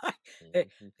 Like,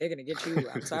 Mhm. they're gonna get you.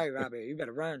 I'm sorry, Robert. You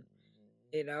better run.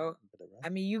 Better run. I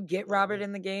mean, you get Better Robert run.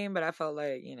 in the game, but I felt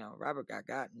like, Robert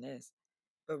got in this.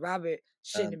 But Robert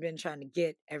shouldn't Um, have been trying to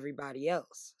get everybody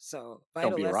else. So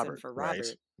Don't vital be a lesson Robert. for right.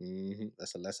 Robert.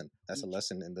 That's a lesson. That's You, a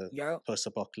lesson in the yo,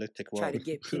 post-apocalyptic try world. to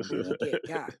get people, you get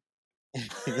got.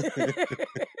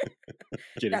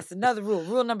 Get it? That's another rule.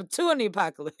 Rule number 2 in the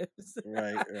apocalypse.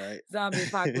 Right. Right. Zombie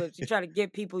apocalypse. You try to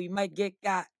get people, you might get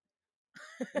got.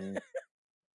 Mm.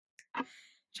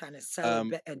 Trying to sell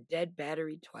Um, a dead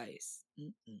battery twice.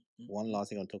 one last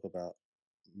thing I'll talk about.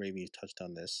 Maybe you touched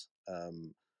on this.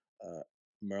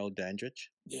 Merle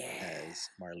Dandridge Yeah. as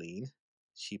Marlene.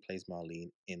 She plays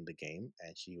Marlene in the game,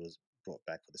 and she was brought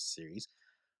back for the series.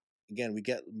 Again, we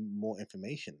get more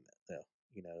information though.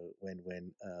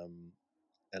 When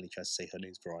Ellie tries to say her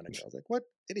name's Veronica, I was like, "What?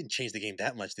 They didn't change the game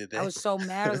that much, did I they?" was so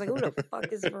mad. I was like, who the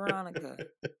fuck is Veronica?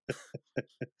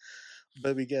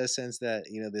 But we get a sense that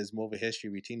there's more of a history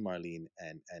between Marlene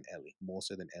and Ellie, more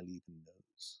so than Ellie even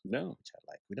knows, No. which I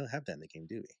like. We don't have that in the game,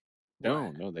 do we?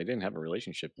 No, they didn't have a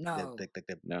relationship. No.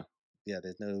 No. Yeah,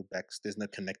 there's no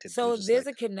connected. So Just there's like,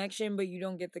 a connection, but you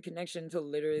don't get the connection until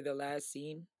literally the last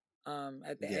scene.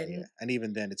 At the yeah, end. and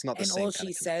even then, it's not the And same all kind she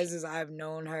of says connection. is, I've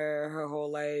known her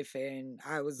whole life, and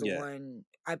I was the Yeah, one.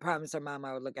 I promised her mom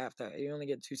I would look after her. You only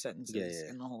get 2 yeah, sentences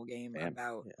yeah. in the whole game Damn.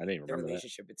 about Yeah, I didn't even the remember that.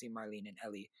 relationship between Marlene and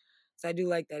Ellie. So I do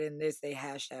like that in this they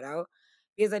hash that out,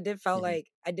 because I did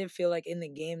feel like in the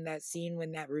game that scene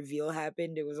when that reveal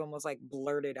happened, it was almost like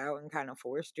blurted out and kind of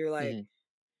forced. You're like,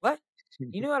 what?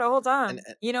 You knew her the whole and time.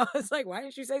 It's like, why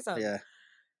didn't you say something?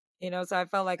 yeah, So I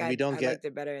felt like and I we don't get liked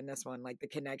it better in this one, like the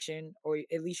connection, or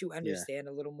at least you yeah, understand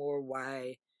a little more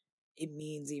why it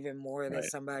means even more that Right.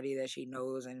 somebody that she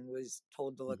knows and was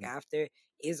told to look mhm, after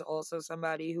is also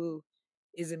somebody who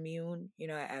is immune. It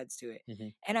adds to it.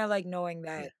 mhm, And I like knowing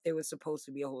yeah, that there was supposed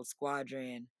to be a whole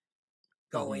squadron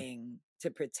mhm, going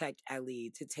to protect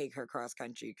Ellie to take her cross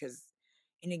country, because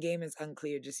in the game it's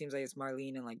unclear. It just seems like it's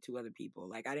Marlene and like 2 other people.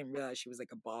 Like I didn't realize she was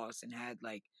like a boss and had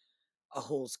like a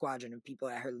whole squadron of people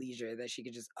at her leisure that she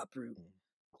could just uproot, mhm,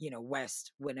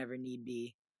 west whenever need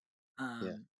be.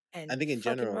 yeah. I And think in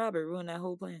fucking general, Robert ruined that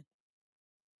whole plan.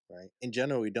 right? In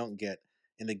general, we don't get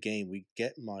in the game. We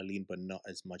get Marlene, but not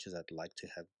as much as I'd like to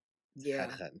have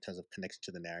had Yeah. her in terms of connection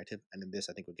to the narrative. And in this,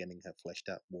 I think we're getting her fleshed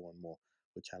out more and more,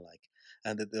 which I like.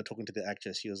 And they're talking to the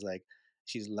actress. She was like,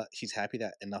 she's happy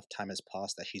that enough time has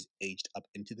passed that she's aged up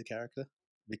into the character,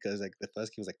 because like the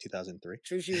first game was like 2003.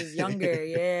 True, she was younger.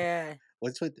 Yeah.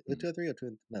 What's 2003 or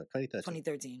 2013?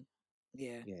 2013.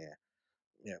 Yeah. Yeah,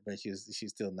 yeah. But she's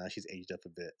still now she's aged up a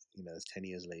bit. It's 10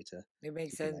 years later. It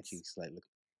makes She can sense. actually like look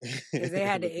Because they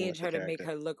had to look more like age the her to make character.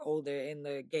 her look older in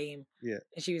the game. Yeah,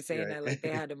 And she was saying right. that like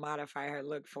they had to modify her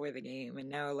look for the game. And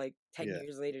now like 10 Yeah.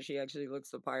 years later she actually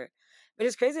looks the part. But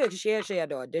it's crazy because she actually had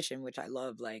to audition, which I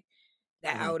love. Like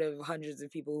that Mhm, out of hundreds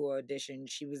of people who auditioned,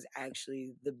 she was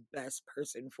actually the best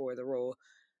person for the role.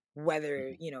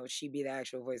 Whether, mhm, she be the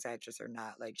actual voice actress or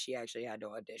not. Like she actually had to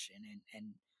audition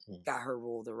and mhm, got her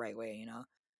role the right way.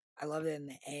 I love that in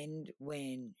the end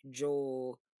when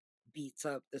Joel beats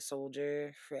up the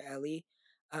soldier for Ellie.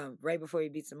 Right before he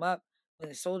beats him up, when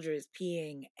the soldier is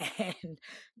peeing and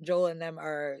Joel and them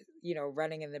are,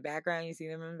 running in the background, you see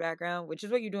them in the background, which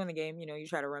is what you do in the game. You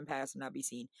try to run past and not be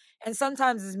seen. And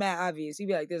sometimes it's mad obvious. You'd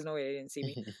be like, there's no way they didn't see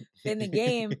me. But in the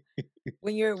game,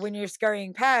 when you're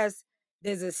scurrying past,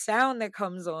 there's a sound that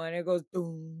comes on. It goes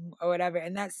boom or whatever,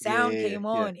 and that Yeah, sound yeah, came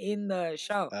yeah. on in the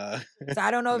show. Uh, So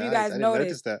I don't know if you nice. guys I didn't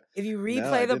notice noticed. that. If you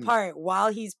No, I replay the didn't. part while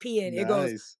he's peeing, it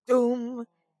goes Nice. doom,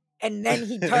 And then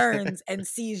he turns and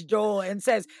sees Joel and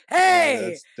says, Oh, "Hey!"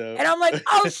 that's dope. And I'm like,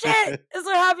 "Oh shit! This is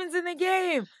what happens in the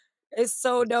game." It's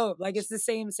so dope. Like it's the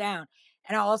same sound.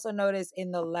 And I also noticed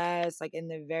in the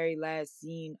very last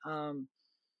scene,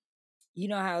 you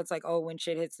know how it's like, oh, when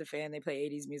shit hits the fan, they play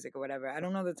 80s music or whatever. I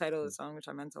don't know the title of the song, which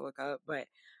I meant to look up, but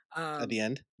At the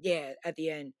end? yeah, at the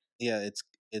end. Yeah,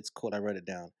 it's called, I wrote it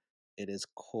down. It is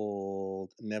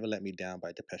called Never Let Me Down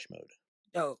by Depeche Mode.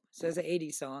 Dope. So it's an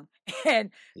 80s song.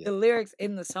 And Yeah. the lyrics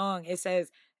in the song, it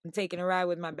says, "I'm taking a ride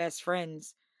with my best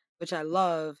friends," which I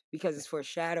love because it's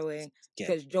foreshadowing,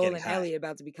 because Joel Getting and high. Ellie are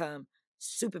about to become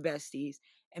super besties.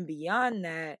 And beyond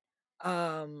that,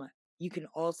 you can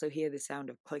also hear the sound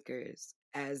of clickers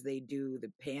as they do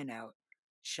the pan out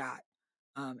shot.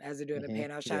 As they're doing the pan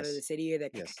out shot of the Yes. city,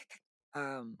 that Yes.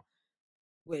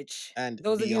 which And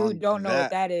those of you who beyond don't know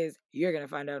what that, that is, you're gonna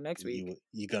find out next week.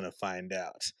 you're gonna find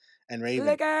out. And Raven,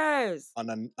 Clickers.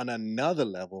 on another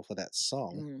level for that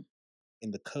song, Mhm.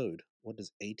 in the code, what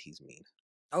does 80s mean?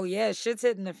 Oh yeah, shit's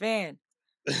hitting the fan.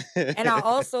 And I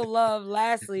also love,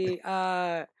 lastly,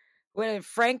 with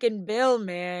Frank and Bill,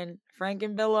 man. Frank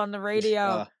and Bill on the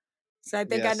radio. So I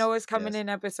think I Yes, know it's coming yes. in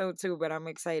episode 2, but I'm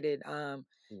excited.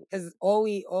 Because all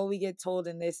we get told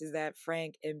in this is that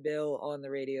Frank and Bill on the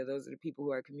radio, those are the people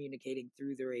who are communicating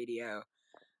through the radio.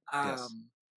 Yes.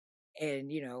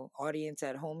 And you know, audience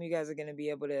at home, you guys are gonna be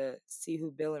able to see who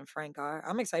Bill and Frank are.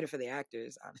 I'm excited for the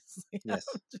actors, honestly. Yes.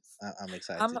 I'm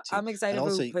excited too. I'm And excited for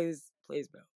also, who plays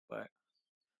Bill, but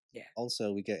yeah.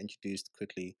 also we get introduced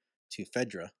quickly to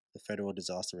FEDRA, the Federal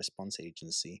Disaster Response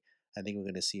Agency. I think we're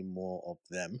going to see more of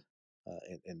them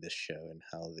in this show, and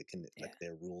how they can, Yeah. like,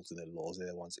 their rules and their laws. They're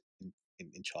the ones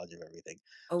in charge of everything.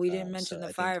 Oh, we didn't So mention the I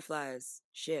think, Fireflies.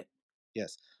 Shit.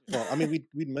 yes. Well, I mean,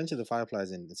 we'd mentioned the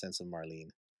Fireflies in the sense of Marlene,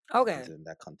 Okay. because in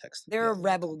that context, They're yeah, a in that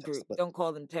rebel context. group. But Don't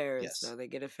call them terrorists, yes, though. They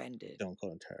get offended. don't call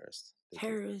them terrorists. They do.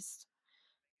 Terrorist.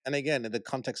 And again, in the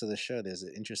context of the show, there's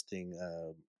an interesting.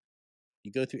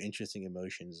 You go through interesting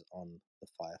emotions on the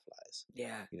Fireflies.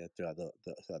 Yeah. You know, throughout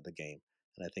the game,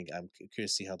 and I think I'm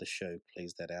curious to see how the show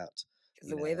plays that out. Because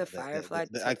You the way know, the Firefly in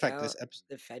took fact, out this episode,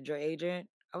 the Fedra agent,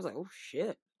 I was like, oh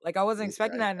shit. Like, I wasn't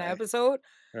expecting right, that in the right, episode.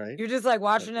 right. You're just like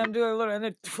watching Okay. them do a little, and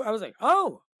then I was like,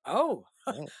 oh, Oh,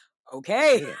 okay.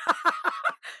 okay then.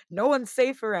 No one's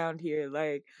safe around here.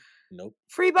 Like, Nope.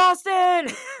 free Boston.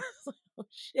 Oh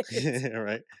shit.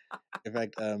 Right. In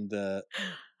fact, the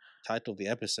title of the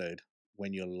episode,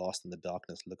 "When You're Lost in the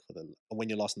Darkness, Look for the When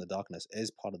You're Lost in the Darkness," is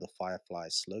part of the Firefly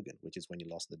slogan, which is "When you're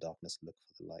lost in the darkness, look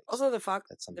for the light." Also, That's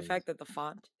the something, fact that the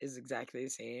font is exactly the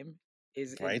same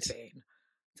is right? insane.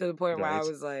 To the point where I Right.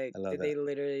 was like, I love did that. they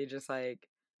literally just like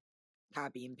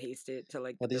copy and paste it to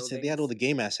like the Well, they had all buildings? the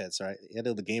game assets, right? They had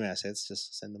all the game assets.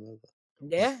 Just send them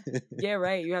Yeah, over. yeah,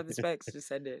 right. You have the specs. Just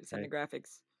send it. Send the Right.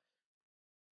 graphics.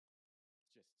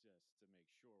 Just to make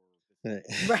sure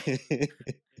this Right. is getting,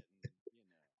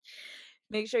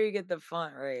 Make sure you get the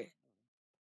font right.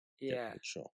 Yeah, Yeah. make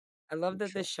sure. I love Make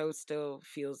that the sure. show still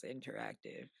feels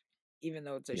interactive, even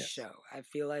though it's a Yes. show. I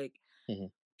feel like hmm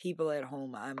people at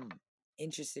home, I'm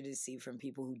interested to see from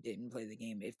people who didn't play the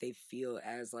game if they feel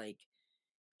as like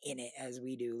in it as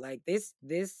we do. Like this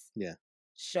Yeah.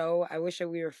 show, I wish that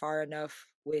we were far enough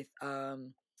with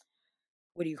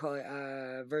what do you call it?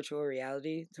 Virtual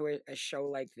reality, to where a show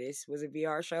like this was a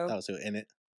VR show. Oh, so in it.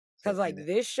 So Cause like in it.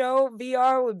 this show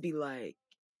VR would be like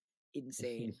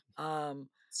insane.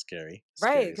 Scary.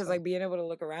 Right, Scary as because hell. like being able to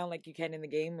look around like you can in the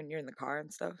game when you're in the car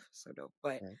and stuff, so dope.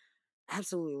 But Right.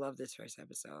 absolutely love this first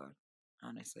episode,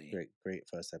 honestly. Great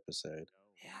first episode.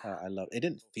 Yeah. I love. It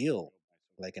didn't feel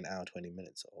like an hour 20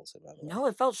 minutes. Also, by the No,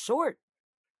 it felt short.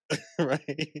 way.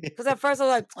 Right. Because at first I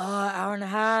was like, oh, hour and a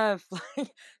half.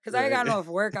 Because I got Right. off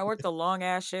work. I worked a long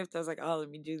ass shift. I was like, oh, let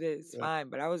me do this. Right. Fine.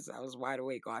 But I was wide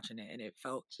awake watching it, and it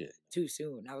felt Shit. too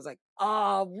soon. I was like,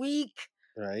 oh, weak.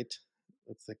 Right.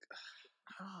 It's like,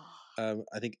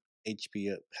 I think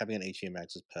HBO, having an HBO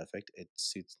Max is perfect. It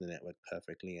suits the network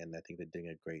perfectly, and I think they're doing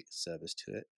a great service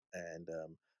to it. And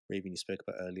Raven, you spoke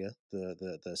about earlier,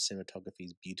 the cinematography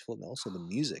is beautiful, and also the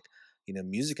music. You know,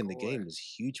 music in the game Score. is a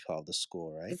huge part of the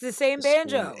score, right? It's the same The score in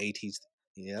banjo. the 80s.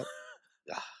 Yep.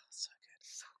 Ah, so good.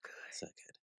 So good. So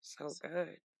good. So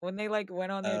good. When they like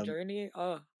went on their Um, journey,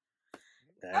 oh, I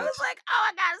right. was like,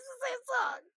 oh my god,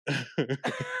 it's the same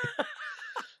song.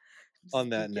 On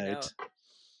that Geeking note, out.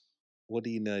 what do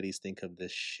you nerdies think of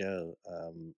this show?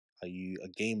 Are you a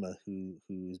gamer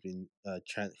who's been are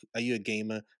you a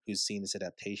gamer who's seen this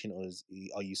adaptation, or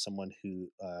are you someone who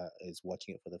is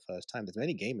watching it for the first time? There's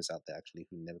many gamers out there actually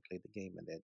who never played the game,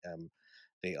 and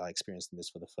they are experiencing this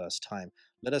for the first time.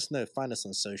 Let us know. Find us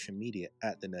on social media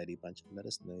at the Nerdy Bunch, and let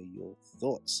us know your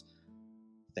thoughts.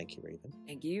 Thank you, Raven.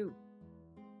 Thank you.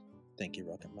 Thank you,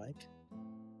 Rocket Mike.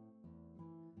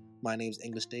 My name's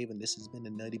English Dave, and this has been a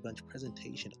Nerdy Bunch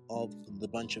presentation of The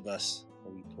Bunch of Us,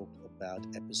 where we talked about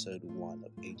episode 1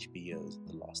 of HBO's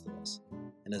The Last of Us.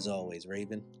 And as always,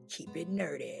 Raven, Keep it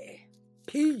nerdy.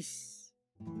 Peace.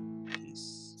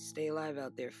 peace. Stay alive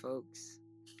out there, folks.